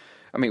difference.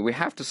 We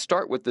have to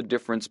start with the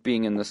difference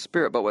being in the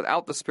Spirit, but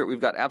without the Spirit, we've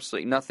got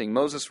absolutely nothing.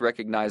 Moses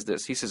recognized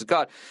this. He says,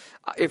 "God,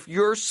 if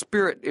your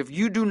Spirit, if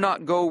you do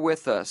not go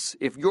with us,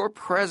 if your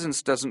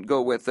presence doesn't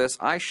go with us,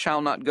 I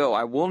shall not go.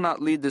 I will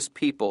not lead this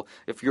people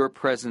if your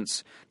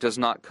presence does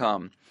not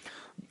come."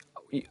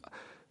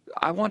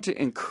 I want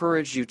to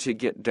encourage you to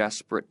get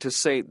desperate, to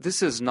say,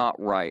 this is not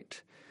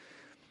right.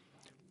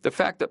 The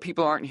fact that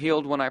people aren't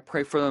healed when I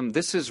pray for them,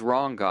 this is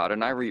wrong, God,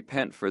 and I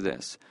repent for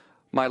this.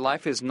 My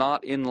life is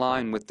not in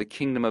line with the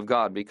kingdom of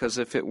God, because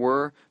if it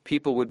were,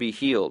 people would be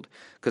healed.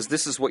 Because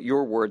this is what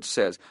your word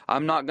says.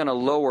 I'm not going to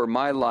lower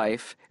my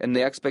life and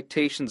the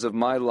expectations of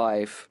my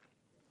life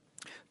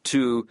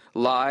to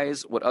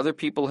lies, what other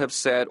people have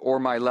said, or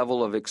my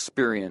level of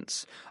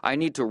experience. I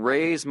need to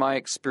raise my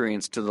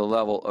experience to the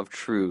level of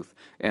truth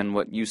and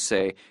what you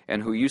say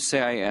and who you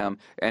say I am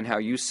and how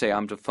you say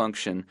I'm to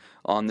function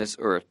on this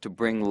earth to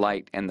bring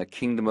light and the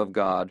kingdom of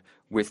God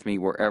with me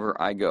wherever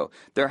I go.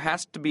 There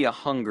has to be a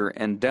hunger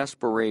and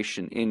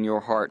desperation in your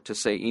heart to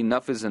say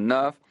enough is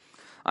enough.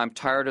 I'm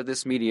tired of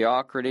this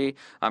mediocrity.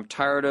 I'm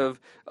tired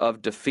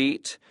of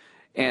defeat.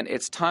 And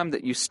it's time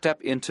that you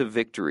step into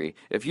victory.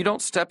 If you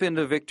don't step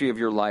into victory of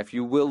your life,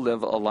 you will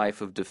live a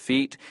life of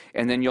defeat,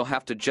 and then you'll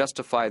have to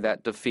justify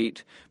that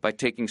defeat by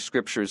taking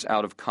scriptures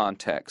out of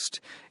context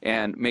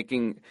and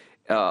making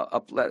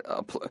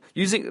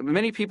using.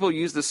 Many people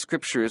use the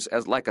scriptures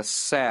as like a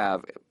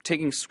salve,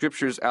 taking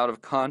scriptures out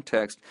of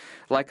context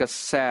like a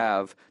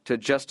salve to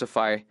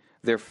justify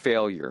their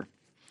failure.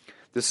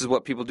 This is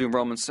what people do in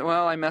Romans.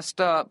 Well, I messed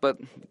up, but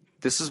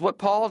this is what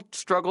Paul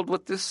struggled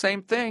with, this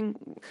same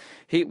thing.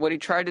 What he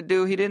tried to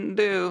do, he didn't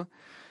do.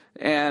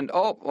 And,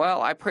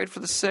 I prayed for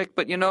the sick,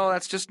 but,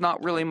 that's just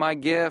not really my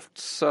gift.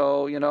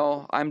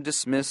 So, I'm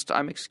dismissed,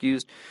 I'm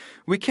excused.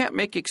 We can't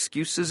make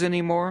excuses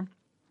anymore.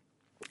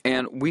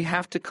 And we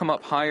have to come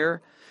up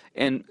higher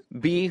and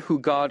be who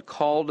God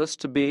called us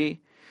to be.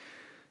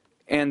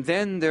 And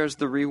then there's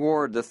the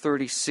reward, the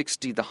 30,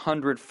 60, the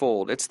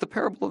 100-fold. It's the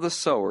parable of the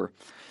sower,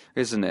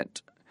 isn't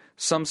it?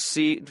 Some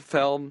seed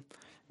fell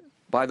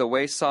by the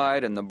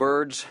wayside, and the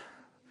birds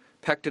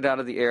pecked it out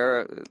of the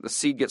air. The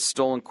seed gets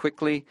stolen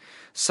quickly.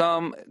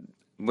 Some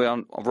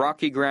on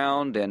rocky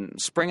ground and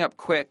spring up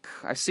quick.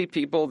 I see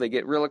people, they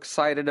get real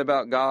excited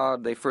about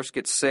God. They first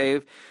get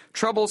saved.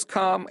 Troubles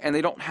come, and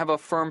they don't have a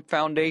firm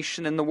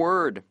foundation in the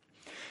Word.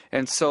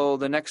 And so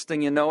the next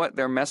thing you know it,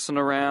 they're messing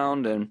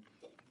around,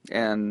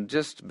 and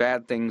just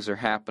bad things are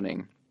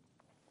happening.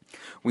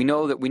 We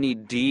know that we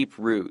need deep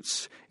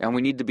roots, and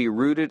we need to be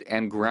rooted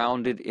and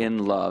grounded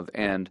in love,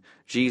 and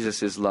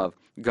Jesus is love.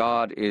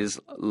 God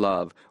is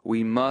love.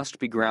 We must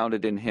be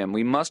grounded in Him.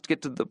 We must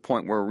get to the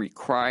point where we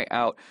cry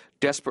out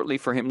desperately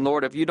for Him.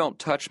 Lord, if you don't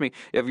touch me,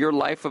 if your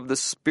life of the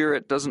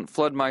Spirit doesn't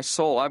flood my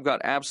soul, I've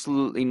got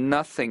absolutely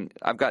nothing.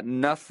 I've got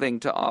nothing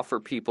to offer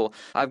people.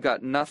 I've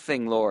got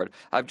nothing, Lord.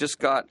 I've just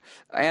got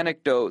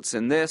anecdotes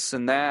and this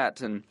and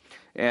that, and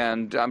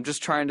I'm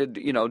just trying to,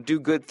 do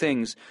good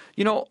things.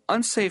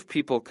 Unsaved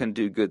people can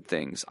do good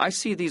things. I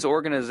see these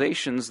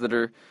organizations that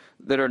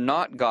are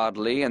not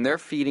godly, and they're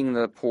feeding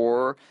the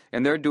poor,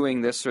 and they're doing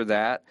this or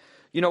that.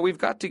 We've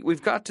got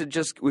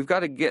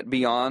to get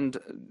beyond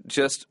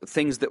just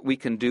things that we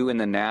can do in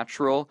the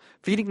natural.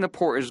 Feeding the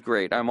poor is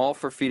great. I'm all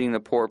for feeding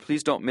the poor.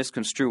 Please don't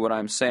misconstrue what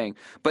I'm saying.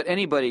 But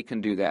anybody can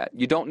do that.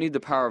 You don't need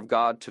the power of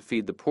God to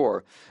feed the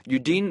poor. You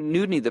do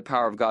need the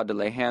power of God to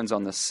lay hands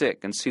on the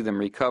sick and see them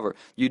recover.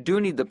 You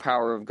do need the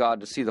power of God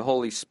to see the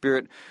Holy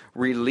Spirit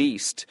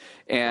released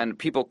and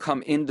people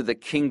come into the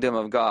kingdom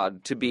of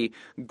God to be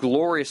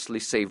gloriously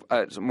saved.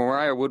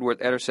 Mariah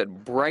Woodworth-Etter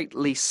said,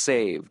 brightly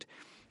saved.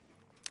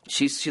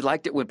 She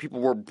liked it when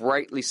people were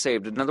brightly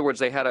saved. In other words,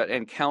 they had an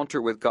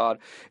encounter with God.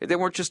 They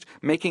weren't just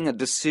making a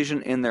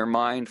decision in their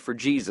mind for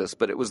Jesus,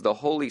 but it was the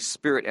Holy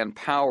Spirit and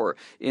power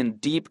in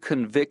deep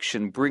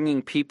conviction,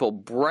 bringing people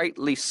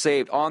brightly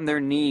saved on their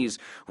knees,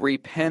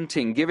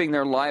 repenting, giving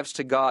their lives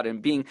to God,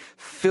 and being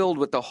filled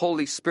with the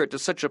Holy Spirit to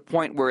such a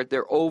point where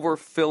they're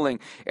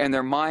overfilling and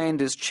their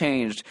mind is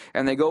changed,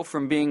 and they go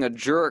from being a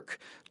jerk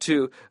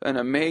to an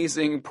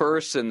amazing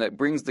person that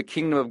brings the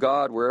kingdom of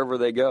God wherever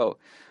they go.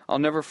 I'll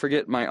never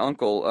forget my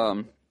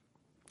uncle.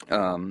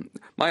 Uncle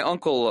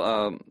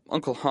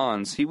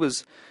Hans. He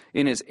was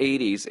in his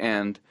 80s,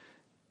 and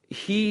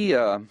he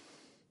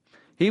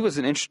was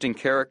an interesting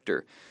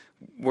character.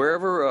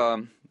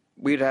 Wherever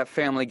we'd have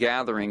family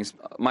gatherings,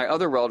 my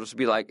other relatives would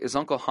be like, "Is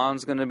Uncle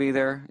Hans going to be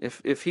there?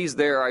 If he's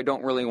there, I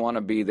don't really want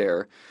to be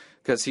there,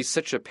 because he's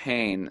such a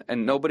pain,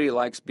 and nobody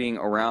likes being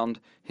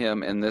around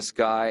him and this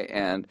guy,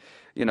 and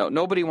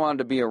nobody wanted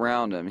to be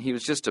around him. He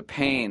was just a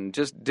pain,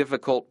 just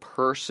difficult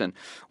person."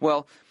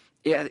 Well,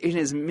 yeah, in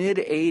his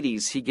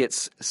mid-80s, he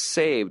gets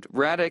saved,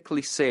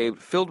 radically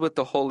saved, filled with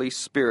the Holy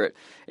Spirit.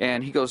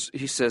 And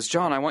he says,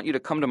 "John, I want you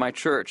to come to my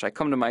church." I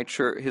come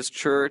to his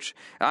church,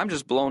 and I'm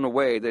just blown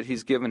away that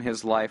he's given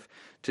his life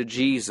to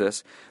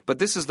Jesus. But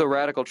this is the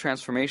radical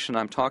transformation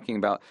I'm talking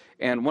about.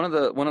 And one of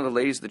the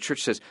ladies of the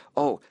church says,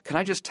 "Oh, can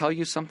I just tell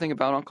you something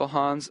about Uncle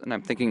Hans?" And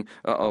I'm thinking,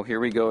 uh-oh, here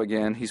we go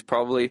again. He's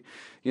probably,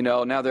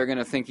 now they're going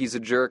to think he's a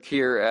jerk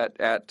here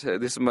at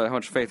this is how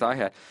much faith I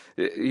had.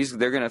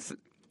 They're going to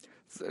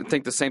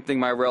think the same thing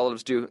my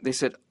relatives do. They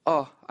said,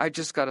 "Oh, I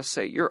just got to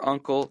say, your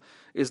uncle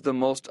is the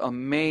most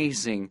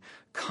amazing,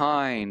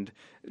 kind,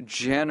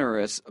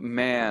 generous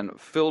man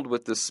filled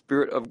with the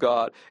Spirit of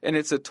God." And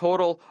it's a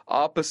total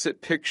opposite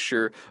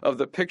picture of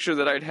the picture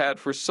that I'd had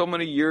for so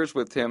many years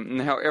with him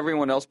and how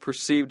everyone else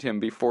perceived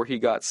him before he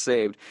got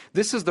saved.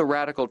 This is the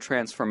radical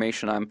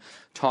transformation I'm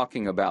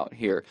talking about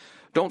here.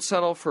 Don't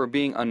settle for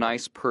being a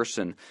nice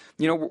person.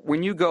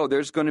 When you go,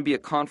 there's going to be a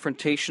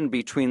confrontation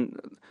between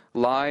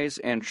lies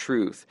and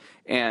truth.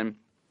 And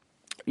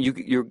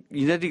you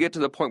need to get to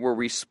the point where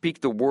we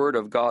speak the word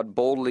of God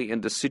boldly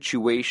into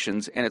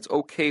situations, and it's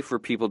okay for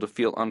people to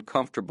feel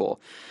uncomfortable.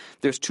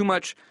 There's too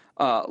much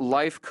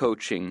life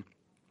coaching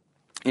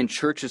in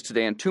churches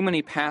today, and too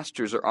many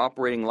pastors are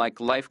operating like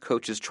life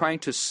coaches, trying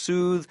to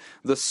soothe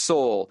the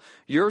soul.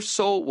 Your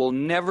soul will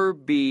never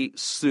be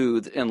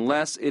soothed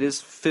unless it is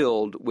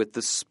filled with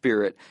the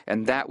Spirit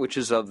and that which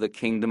is of the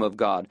kingdom of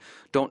God.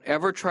 Don't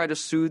ever try to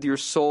soothe your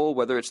soul,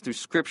 whether it's through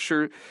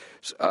Scripture,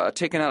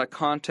 taken out of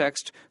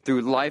context,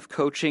 through life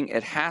coaching.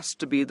 It has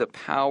to be the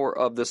power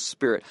of the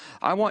Spirit.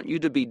 I want you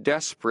to be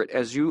desperate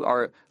as you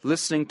are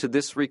listening to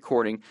this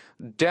recording,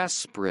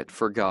 desperate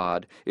for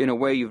God in a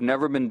way you've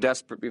never been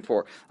desperate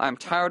before. I'm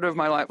tired of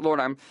my life, Lord.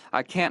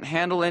 I can't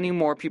handle any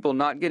more people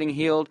not getting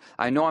healed.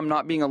 I know I'm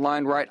not being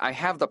aligned right. I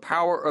have the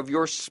power of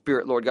your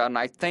Spirit, Lord God, and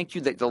I thank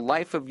you that the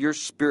life of your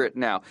Spirit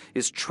now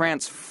is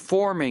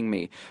transforming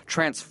me,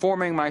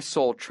 transforming my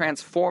soul,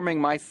 transforming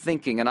my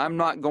thinking, and I'm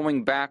not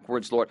going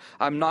backwards, Lord.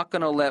 I'm not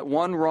going to let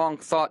one wrong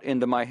thought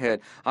into my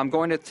head. I'm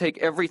going to take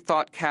every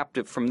thought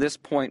captive from this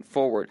point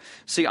forward.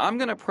 See, I'm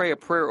going to pray a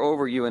prayer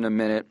over you in a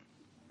minute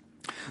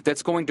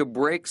that's going to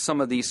break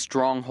some of these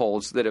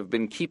strongholds that have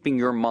been keeping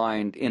your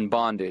mind in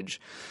bondage.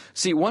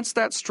 See, once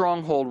that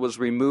stronghold was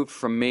removed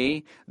from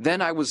me,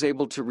 then I was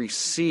able to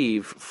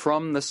receive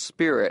from the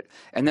Spirit,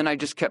 and then I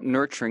just kept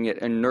nurturing it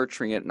and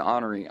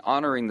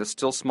honoring the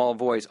still small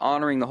voice,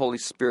 honoring the Holy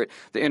Spirit,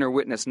 the inner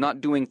witness,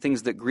 not doing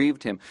things that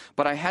grieved Him.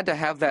 But I had to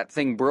have that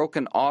thing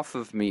broken off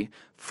of me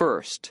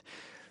first.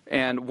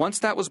 And once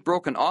that was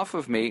broken off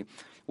of me,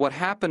 what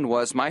happened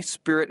was my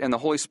spirit and the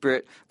Holy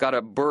Spirit got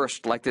a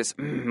burst like this.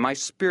 My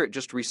spirit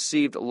just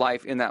received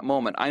life in that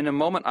moment. In a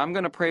moment, I'm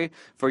going to pray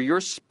for your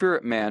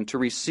spirit man to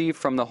receive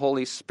from the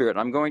Holy Spirit.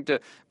 I'm going to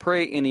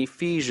pray in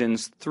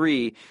Ephesians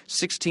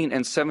 3:16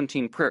 and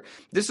 17 prayer.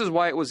 This is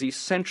why it was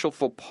essential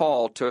for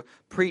Paul to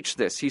preach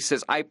this. He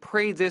says, I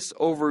pray this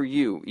over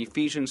you,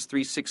 Ephesians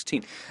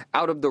 3:16.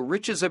 Out of the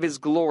riches of His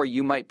glory,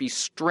 you might be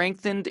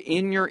strengthened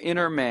in your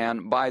inner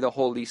man by the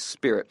Holy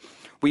Spirit.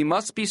 We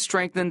must be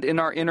strengthened in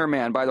our inner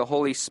man by the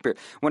Holy Spirit.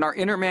 When our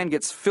inner man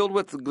gets filled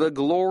with the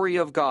glory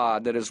of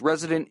God that is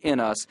resident in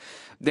us,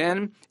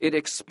 then it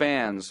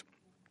expands.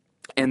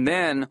 And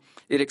then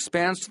it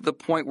expands to the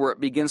point where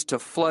it begins to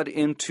flood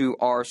into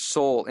our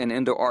soul and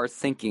into our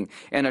thinking.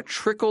 And a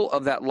trickle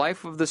of that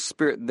life of the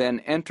Spirit then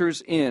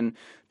enters in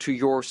to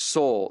your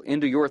soul,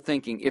 into your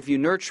thinking. If you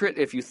nurture it,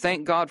 if you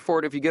thank God for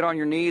it, if you get on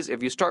your knees,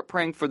 if you start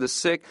praying for the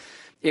sick,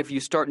 if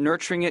you start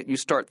nurturing it, you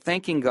start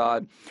thanking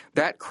God,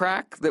 that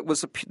crack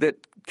that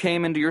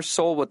came into your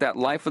soul with that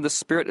life of the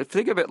Spirit,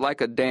 think of it like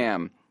a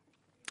dam.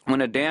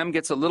 When a dam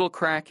gets a little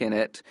crack in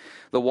it,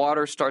 the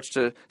water starts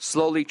to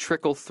slowly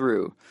trickle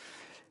through.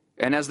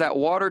 And as that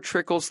water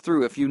trickles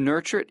through, if you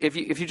nurture it, if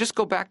you just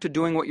go back to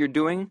doing what you're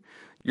doing,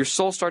 your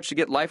soul starts to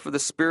get life of the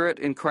Spirit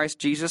in Christ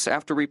Jesus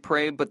after we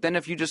pray. But then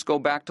if you just go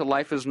back to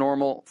life as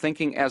normal,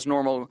 thinking as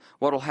normal,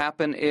 what will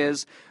happen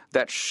is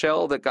that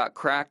shell that got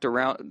cracked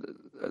around,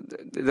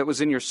 that was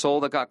in your soul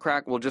that got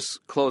cracked, will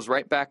just close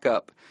right back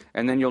up.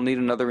 And then you'll need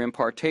another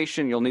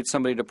impartation. You'll need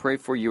somebody to pray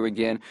for you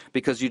again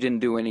because you didn't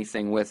do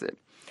anything with it.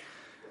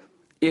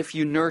 If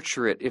you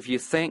nurture it, if you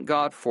thank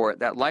God for it,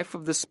 that life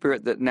of the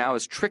Spirit that now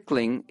is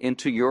trickling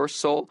into your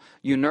soul,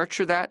 you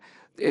nurture that,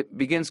 it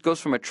goes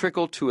from a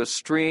trickle to a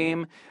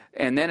stream,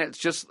 and then it's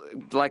just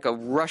like a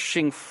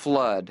rushing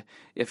flood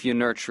if you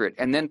nurture it.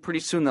 And then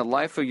pretty soon the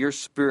life of your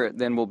spirit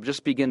then will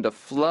just begin to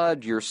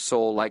flood your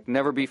soul like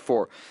never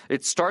before.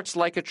 It starts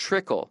like a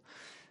trickle.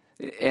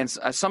 And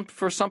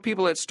for some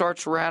people it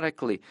starts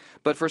radically,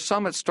 but for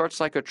some it starts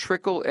like a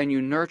trickle, and you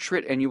nurture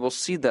it, and you will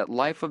see that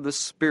life of the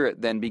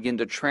Spirit then begin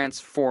to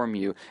transform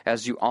you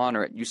as you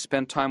honor it. You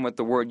spend time with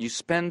the Word. You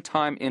spend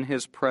time in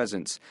His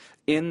presence,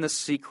 in the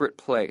secret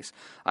place.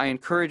 I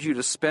encourage you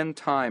to spend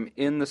time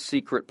in the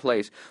secret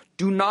place.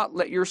 Do not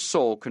let your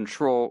soul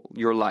control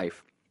your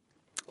life.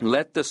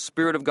 Let the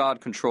Spirit of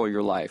God control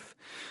your life.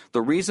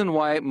 The reason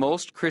why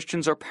most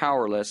Christians are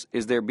powerless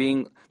is they're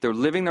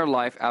living their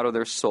life out of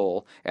their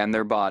soul and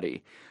their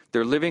body.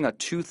 They're living a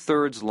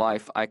 2/3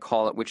 life, I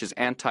call it, which is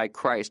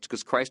anti-Christ,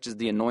 because Christ is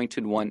the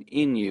anointed one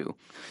in you.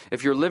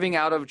 If you're living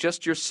out of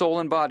just your soul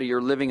and body,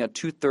 you're living a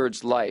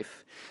 2/3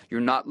 life.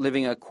 You're not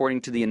living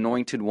according to the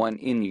anointed one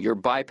in you. You're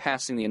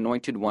bypassing the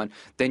anointed one.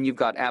 Then you've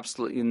got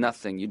absolutely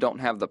nothing. You don't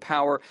have the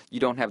power. You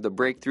don't have the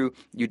breakthrough.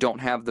 You don't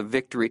have the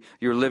victory.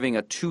 You're living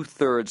a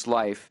 2/3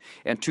 life.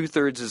 And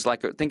 2/3 is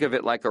think of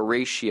it like a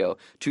ratio.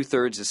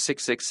 2/3 is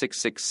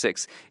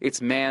 66666.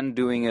 It's man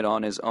doing it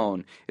on his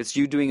own. It's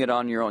you doing it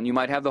on your own. You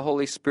might have the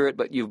Holy Spirit,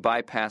 but you've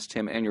bypassed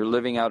Him, and you're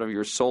living out of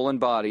your soul and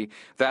body.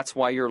 That's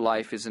why your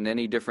life isn't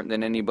any different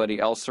than anybody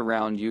else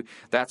around you.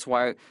 That's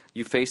why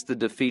you face the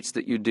defeats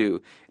that you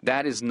do.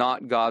 That is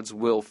not God's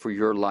will for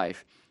your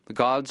life.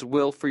 God's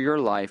will for your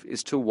life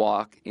is to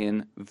walk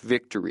in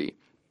victory.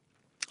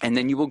 And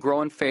then you will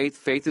grow in faith.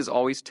 Faith is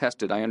always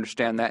tested. I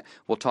understand that.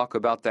 We'll talk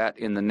about that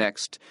in the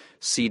next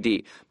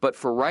CD. But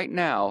for right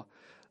now,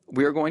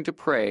 we are going to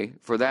pray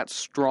for that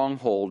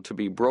stronghold to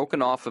be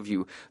broken off of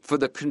you, for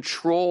the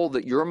control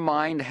that your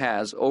mind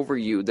has over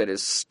you that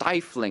is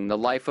stifling the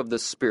life of the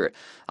Spirit.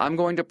 I'm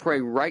going to pray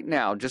right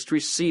now. Just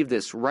receive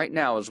this right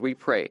now as we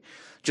pray.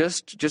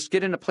 Just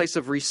get in a place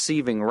of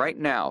receiving right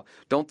now.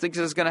 Don't think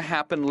this is going to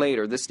happen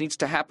later. This needs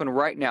to happen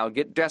right now.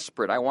 Get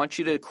desperate. I want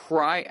you to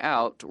cry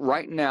out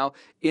right now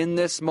in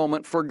this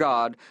moment for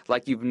God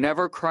like you've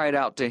never cried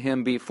out to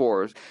Him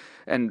before.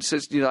 And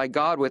says,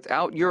 God,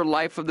 without your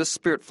life of the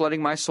Spirit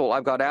flooding my soul,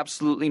 I've got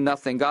absolutely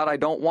nothing. God, I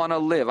don't want to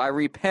live. I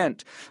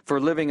repent for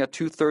living a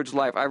 2/3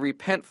 life. I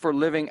repent for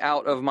living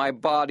out of my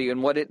body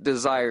and what it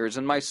desires,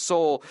 and my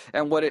soul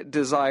and what it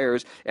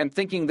desires, and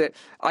thinking that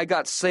I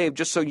got saved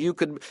just so you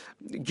could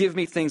give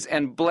me things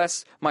and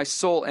bless my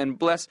soul and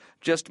bless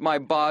just my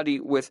body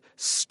with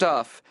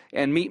stuff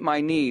and meet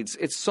my needs.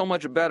 It's so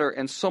much better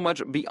and so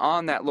much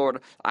beyond that,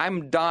 Lord.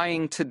 I'm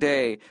dying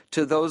today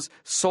to those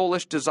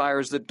soulish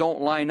desires that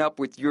don't line up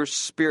with your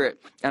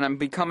Spirit, and I'm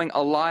becoming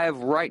alive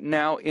right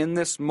now in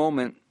this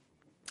moment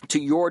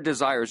to your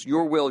desires,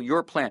 your will,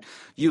 your plan.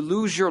 You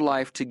lose your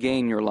life to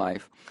gain your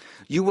life.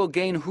 You will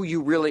gain who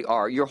you really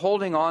are. You're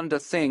holding on to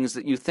things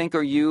that you think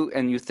are you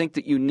and you think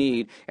that you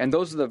need, and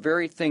those are the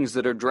very things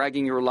that are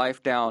dragging your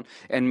life down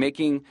and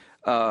making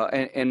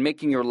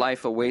your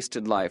life a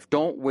wasted life.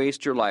 Don't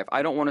waste your life.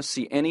 I don't want to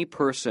see any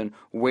person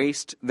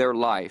waste their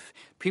life.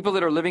 People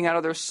that are living out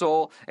of their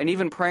soul and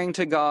even praying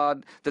to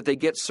God that they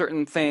get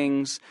certain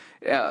things,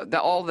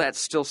 all that's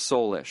still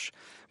soulish.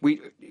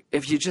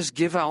 If you just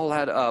give all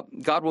that up,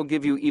 God will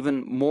give you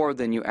even more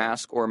than you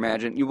ask or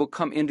imagine. You will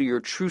come into your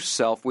true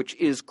self, which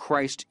is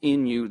Christ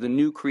in you, the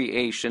new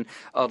creation,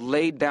 a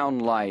laid down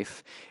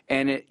life,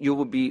 and you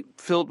will be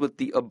filled with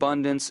the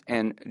abundance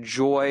and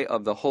joy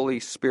of the Holy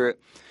Spirit.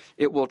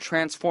 It will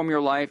transform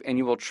your life, and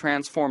you will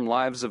transform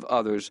lives of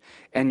others,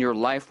 and your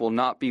life will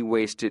not be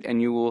wasted,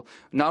 and you will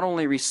not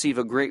only receive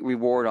a great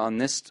reward on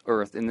this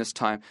earth in this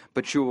time,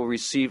 but you will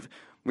receive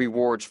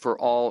rewards for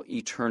all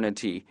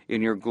eternity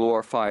in your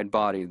glorified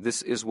body.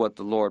 This is what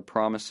the Lord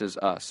promises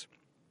us.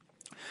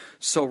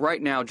 So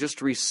right now,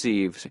 just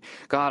receive.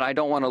 God, I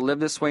don't want to live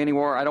this way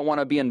anymore. I don't want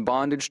to be in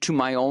bondage to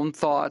my own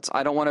thoughts.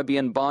 I don't want to be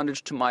in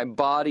bondage to my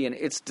body and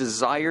its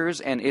desires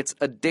and its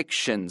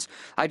addictions.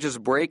 I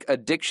just break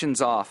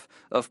addictions off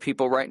of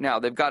people right now.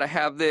 They've got to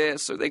have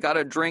this, or they got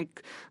to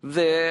drink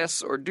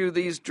this, or do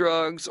these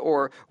drugs,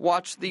 or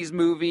watch these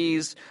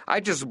movies. I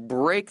just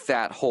break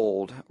that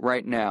hold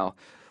right now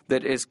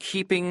that is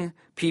keeping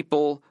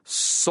people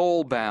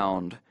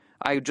soul-bound.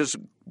 I just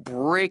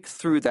break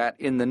through that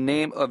in the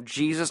name of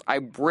Jesus. I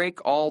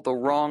break all the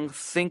wrong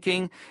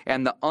thinking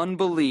and the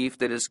unbelief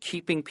that is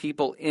keeping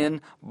people in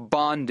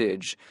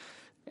bondage.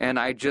 And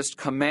I just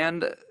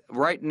command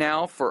right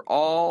now for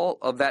all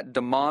of that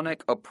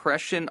demonic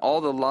oppression,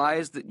 all the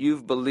lies that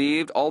you've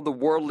believed, all the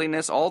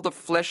worldliness, all the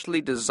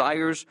fleshly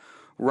desires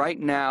right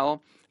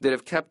now that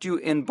have kept you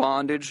in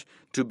bondage,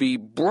 to be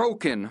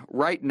broken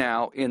right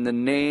now in the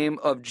name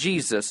of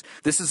Jesus.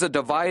 This is a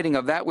dividing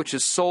of that which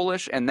is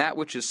soulish and that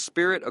which is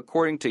spirit,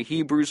 according to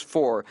Hebrews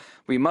 4.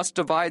 We must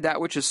divide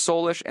that which is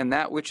soulish and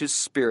that which is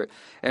spirit.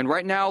 And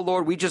right now,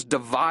 Lord, we just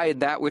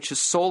divide that which is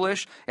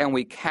soulish and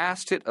we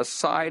cast it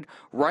aside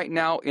right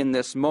now in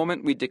this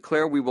moment. We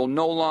declare we will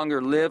no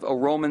longer live a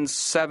Romans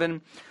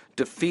 7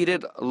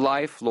 defeated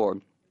life,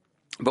 Lord,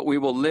 but we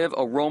will live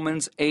a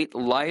Romans 8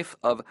 life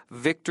of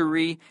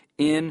victory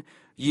in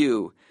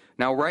you.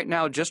 Now, right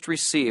now, just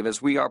receive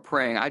as we are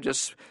praying. I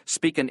just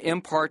speak an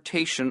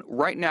impartation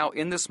right now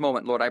in this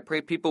moment, Lord. I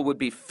pray people would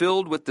be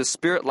filled with the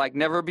Spirit like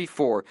never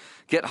before.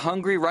 Get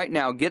hungry right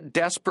now. Get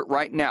desperate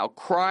right now.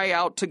 Cry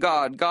out to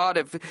God. God,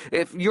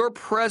 if your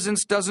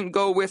presence doesn't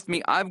go with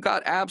me, I've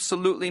got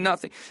absolutely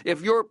nothing.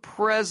 If your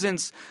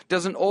presence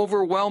doesn't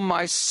overwhelm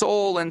my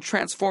soul and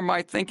transform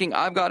my thinking,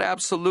 I've got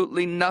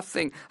absolutely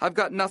nothing. I've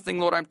got nothing,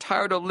 Lord. I'm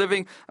tired of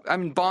living.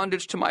 I'm in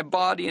bondage to my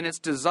body and its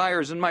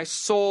desires, and my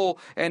soul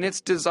and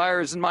its desires,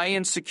 and my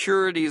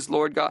insecurities,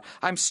 Lord God.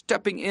 I'm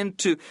stepping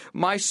into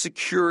my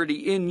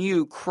security in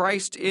you,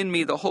 Christ in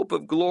me, the hope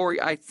of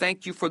glory. I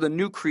thank you for the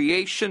new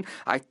creation.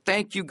 I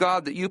thank you,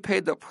 God, that you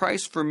paid the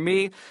price for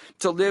me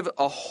to live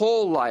a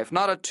whole life,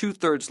 not a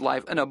 2/3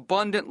 life, an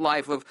abundant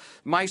life of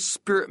my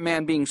spirit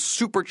man being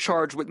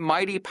supercharged with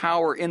mighty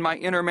power in my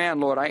inner man,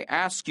 Lord. I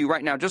ask you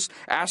right now, just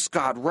ask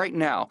God right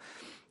now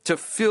to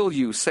fill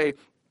you.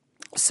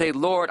 Say,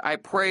 Lord, I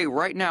pray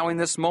right now in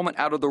this moment,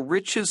 out of the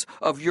riches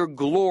of your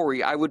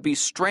glory, I would be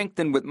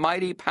strengthened with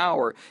mighty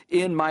power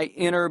in my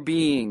inner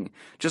being.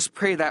 Just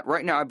pray that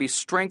right now. I'd be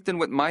strengthened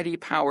with mighty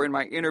power in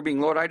my inner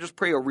being. Lord, I just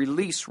pray a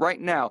release right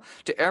now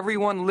to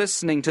everyone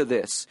listening to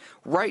this.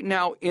 Right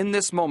now, in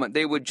this moment,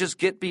 they would just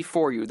get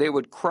before you. They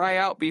would cry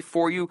out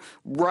before you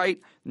right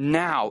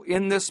now,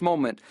 in this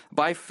moment,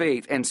 by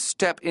faith, and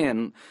step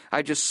in.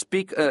 I just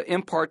speak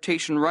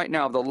impartation right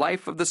now of the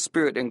life of the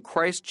Spirit in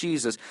Christ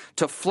Jesus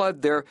to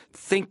flood their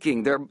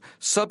thinking, their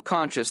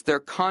subconscious, their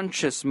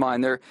conscious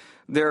mind,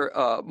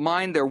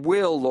 mind, their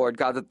will, Lord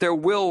God, that their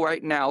will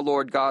right now,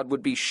 Lord God,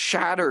 would be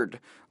shattered,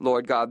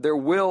 Lord God. Their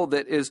will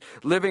that is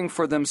living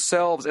for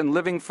themselves and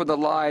living for the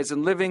lies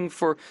and living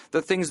for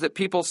the things that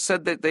people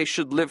said that they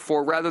should live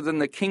for rather than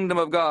the kingdom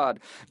of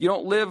God. You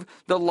don't live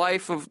the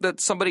life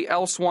that somebody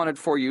else wanted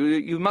for you.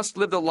 You must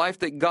live the life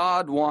that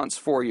God wants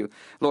for you,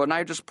 Lord. And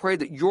I just pray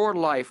that your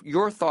life,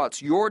 your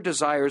thoughts, your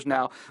desires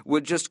now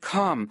would just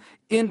come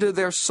into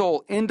their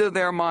soul, into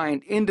their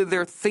mind, into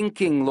their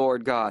thinking,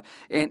 Lord God,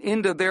 and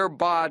into their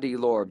body,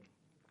 Lord.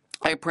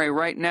 I pray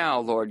right now,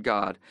 Lord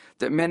God,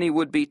 that many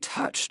would be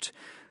touched.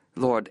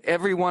 Lord,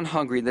 everyone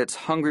that's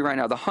hungry right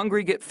now. The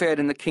hungry get fed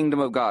in the kingdom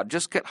of God.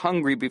 Just get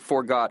hungry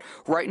before God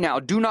right now.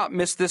 Do not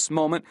miss this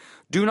moment.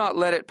 Do not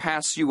let it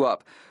pass you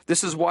up.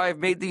 This is why I've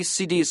made these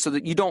CDs, so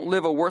that you don't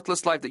live a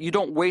worthless life, that you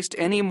don't waste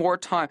any more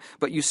time,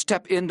 but you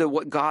step into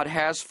what God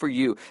has for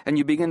you, and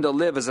you begin to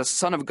live as a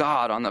son of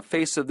God on the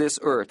face of this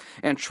earth,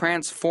 and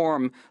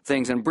transform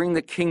things, and bring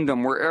the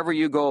kingdom wherever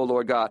you go,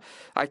 Lord God.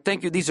 I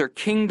thank you. These are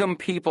kingdom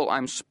people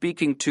I'm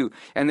speaking to,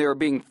 and they are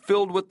being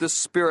filled with the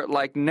Spirit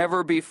like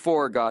never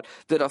before, God,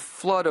 that a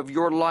flood of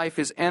your life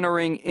is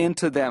entering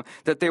into them,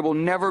 that they will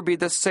never be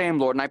the same,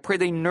 Lord. And I pray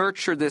they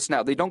nurture this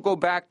now. They don't go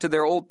back to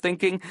their old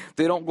thinking.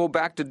 They don't go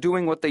back to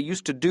doing what they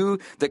used to do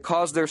that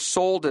caused their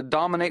soul to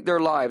dominate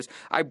their lives.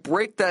 I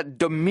break that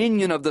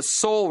dominion of the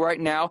soul right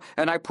now,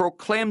 and I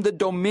proclaim the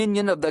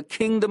dominion of the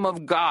kingdom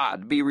of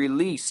God be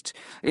released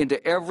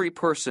into every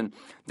person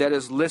that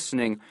is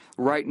listening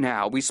right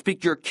now. We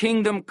speak, your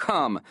kingdom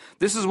come.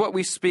 This is what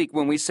we speak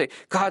when we say,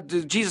 God,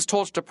 Jesus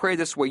told us to pray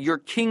this way, your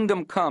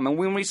kingdom come. And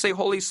when we say,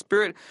 Holy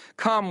Spirit,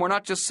 come, we're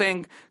not just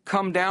saying,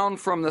 come down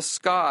from the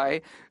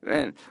sky.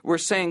 And we're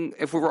saying,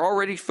 if we were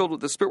already filled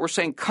with the Spirit, we're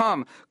saying,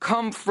 come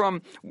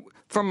from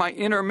my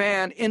inner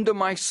man into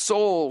my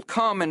soul.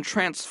 Come and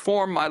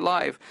transform my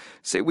life.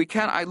 Say,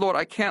 Lord,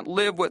 I can't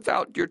live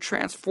without your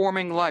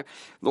transforming life,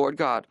 Lord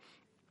God.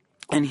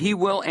 And he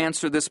will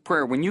answer this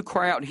prayer. When you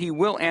cry out, he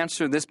will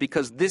answer this,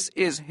 because this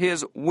is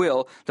his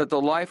will, that the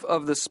life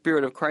of the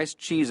Spirit of Christ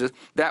Jesus,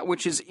 that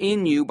which is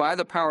in you by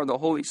the power of the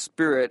Holy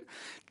Spirit,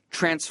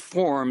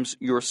 transforms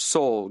your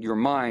soul, your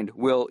mind,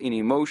 will, and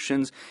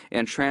emotions,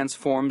 and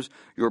transforms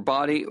your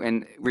body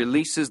and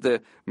releases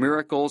the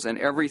miracles and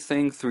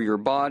everything through your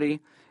body.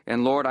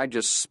 And Lord, I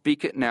just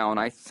speak it now, and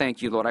I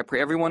thank you, Lord. I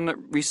pray everyone that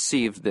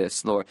received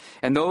this, Lord,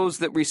 and those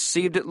that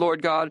received it,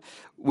 Lord God,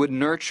 would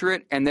nurture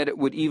it, and that it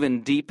would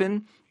even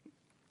deepen,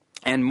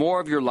 and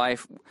more of your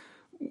life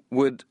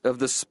of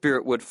the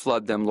Spirit would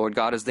flood them, Lord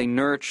God, as they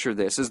nurture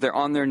this, as they're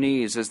on their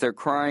knees, as they're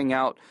crying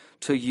out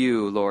to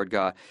you, Lord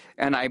God.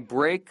 And I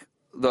break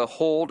the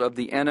hold of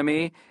the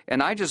enemy,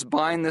 and I just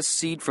bind this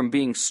seed from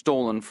being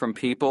stolen from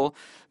people,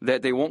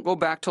 that they won't go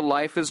back to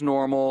life as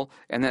normal,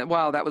 and that,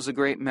 wow, that was a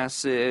great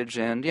message,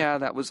 and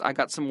yeah, I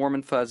got some warm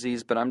and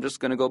fuzzies, but I'm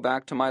just going to go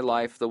back to my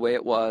life the way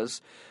it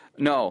was.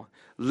 No,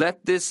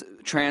 let this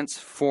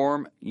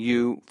transform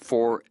you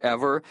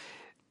forever,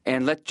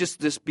 and let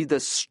just this be the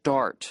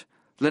start.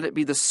 Let it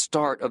be the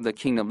start of the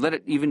kingdom. Let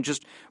it even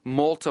just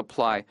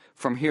multiply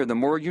from here. The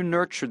more you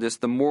nurture this,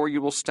 the more you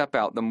will step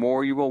out, the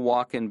more you will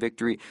walk in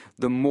victory,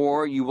 the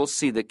more you will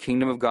see the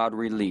kingdom of God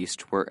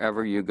released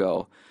wherever you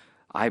go.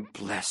 I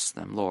bless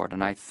them, Lord,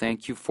 and I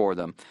thank you for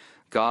them.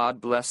 God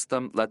bless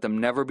them. Let them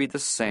never be the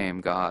same,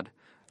 God.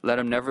 Let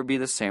them never be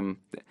the same.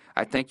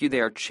 I thank you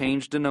they are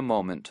changed in a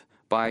moment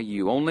by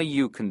you. Only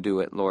you can do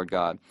it, Lord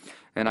God.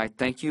 And I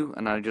thank you,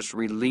 and I just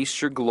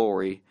release your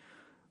glory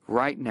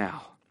right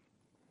now.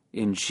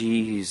 In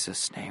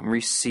Jesus' name,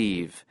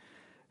 receive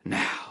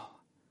now.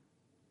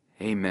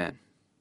 Amen.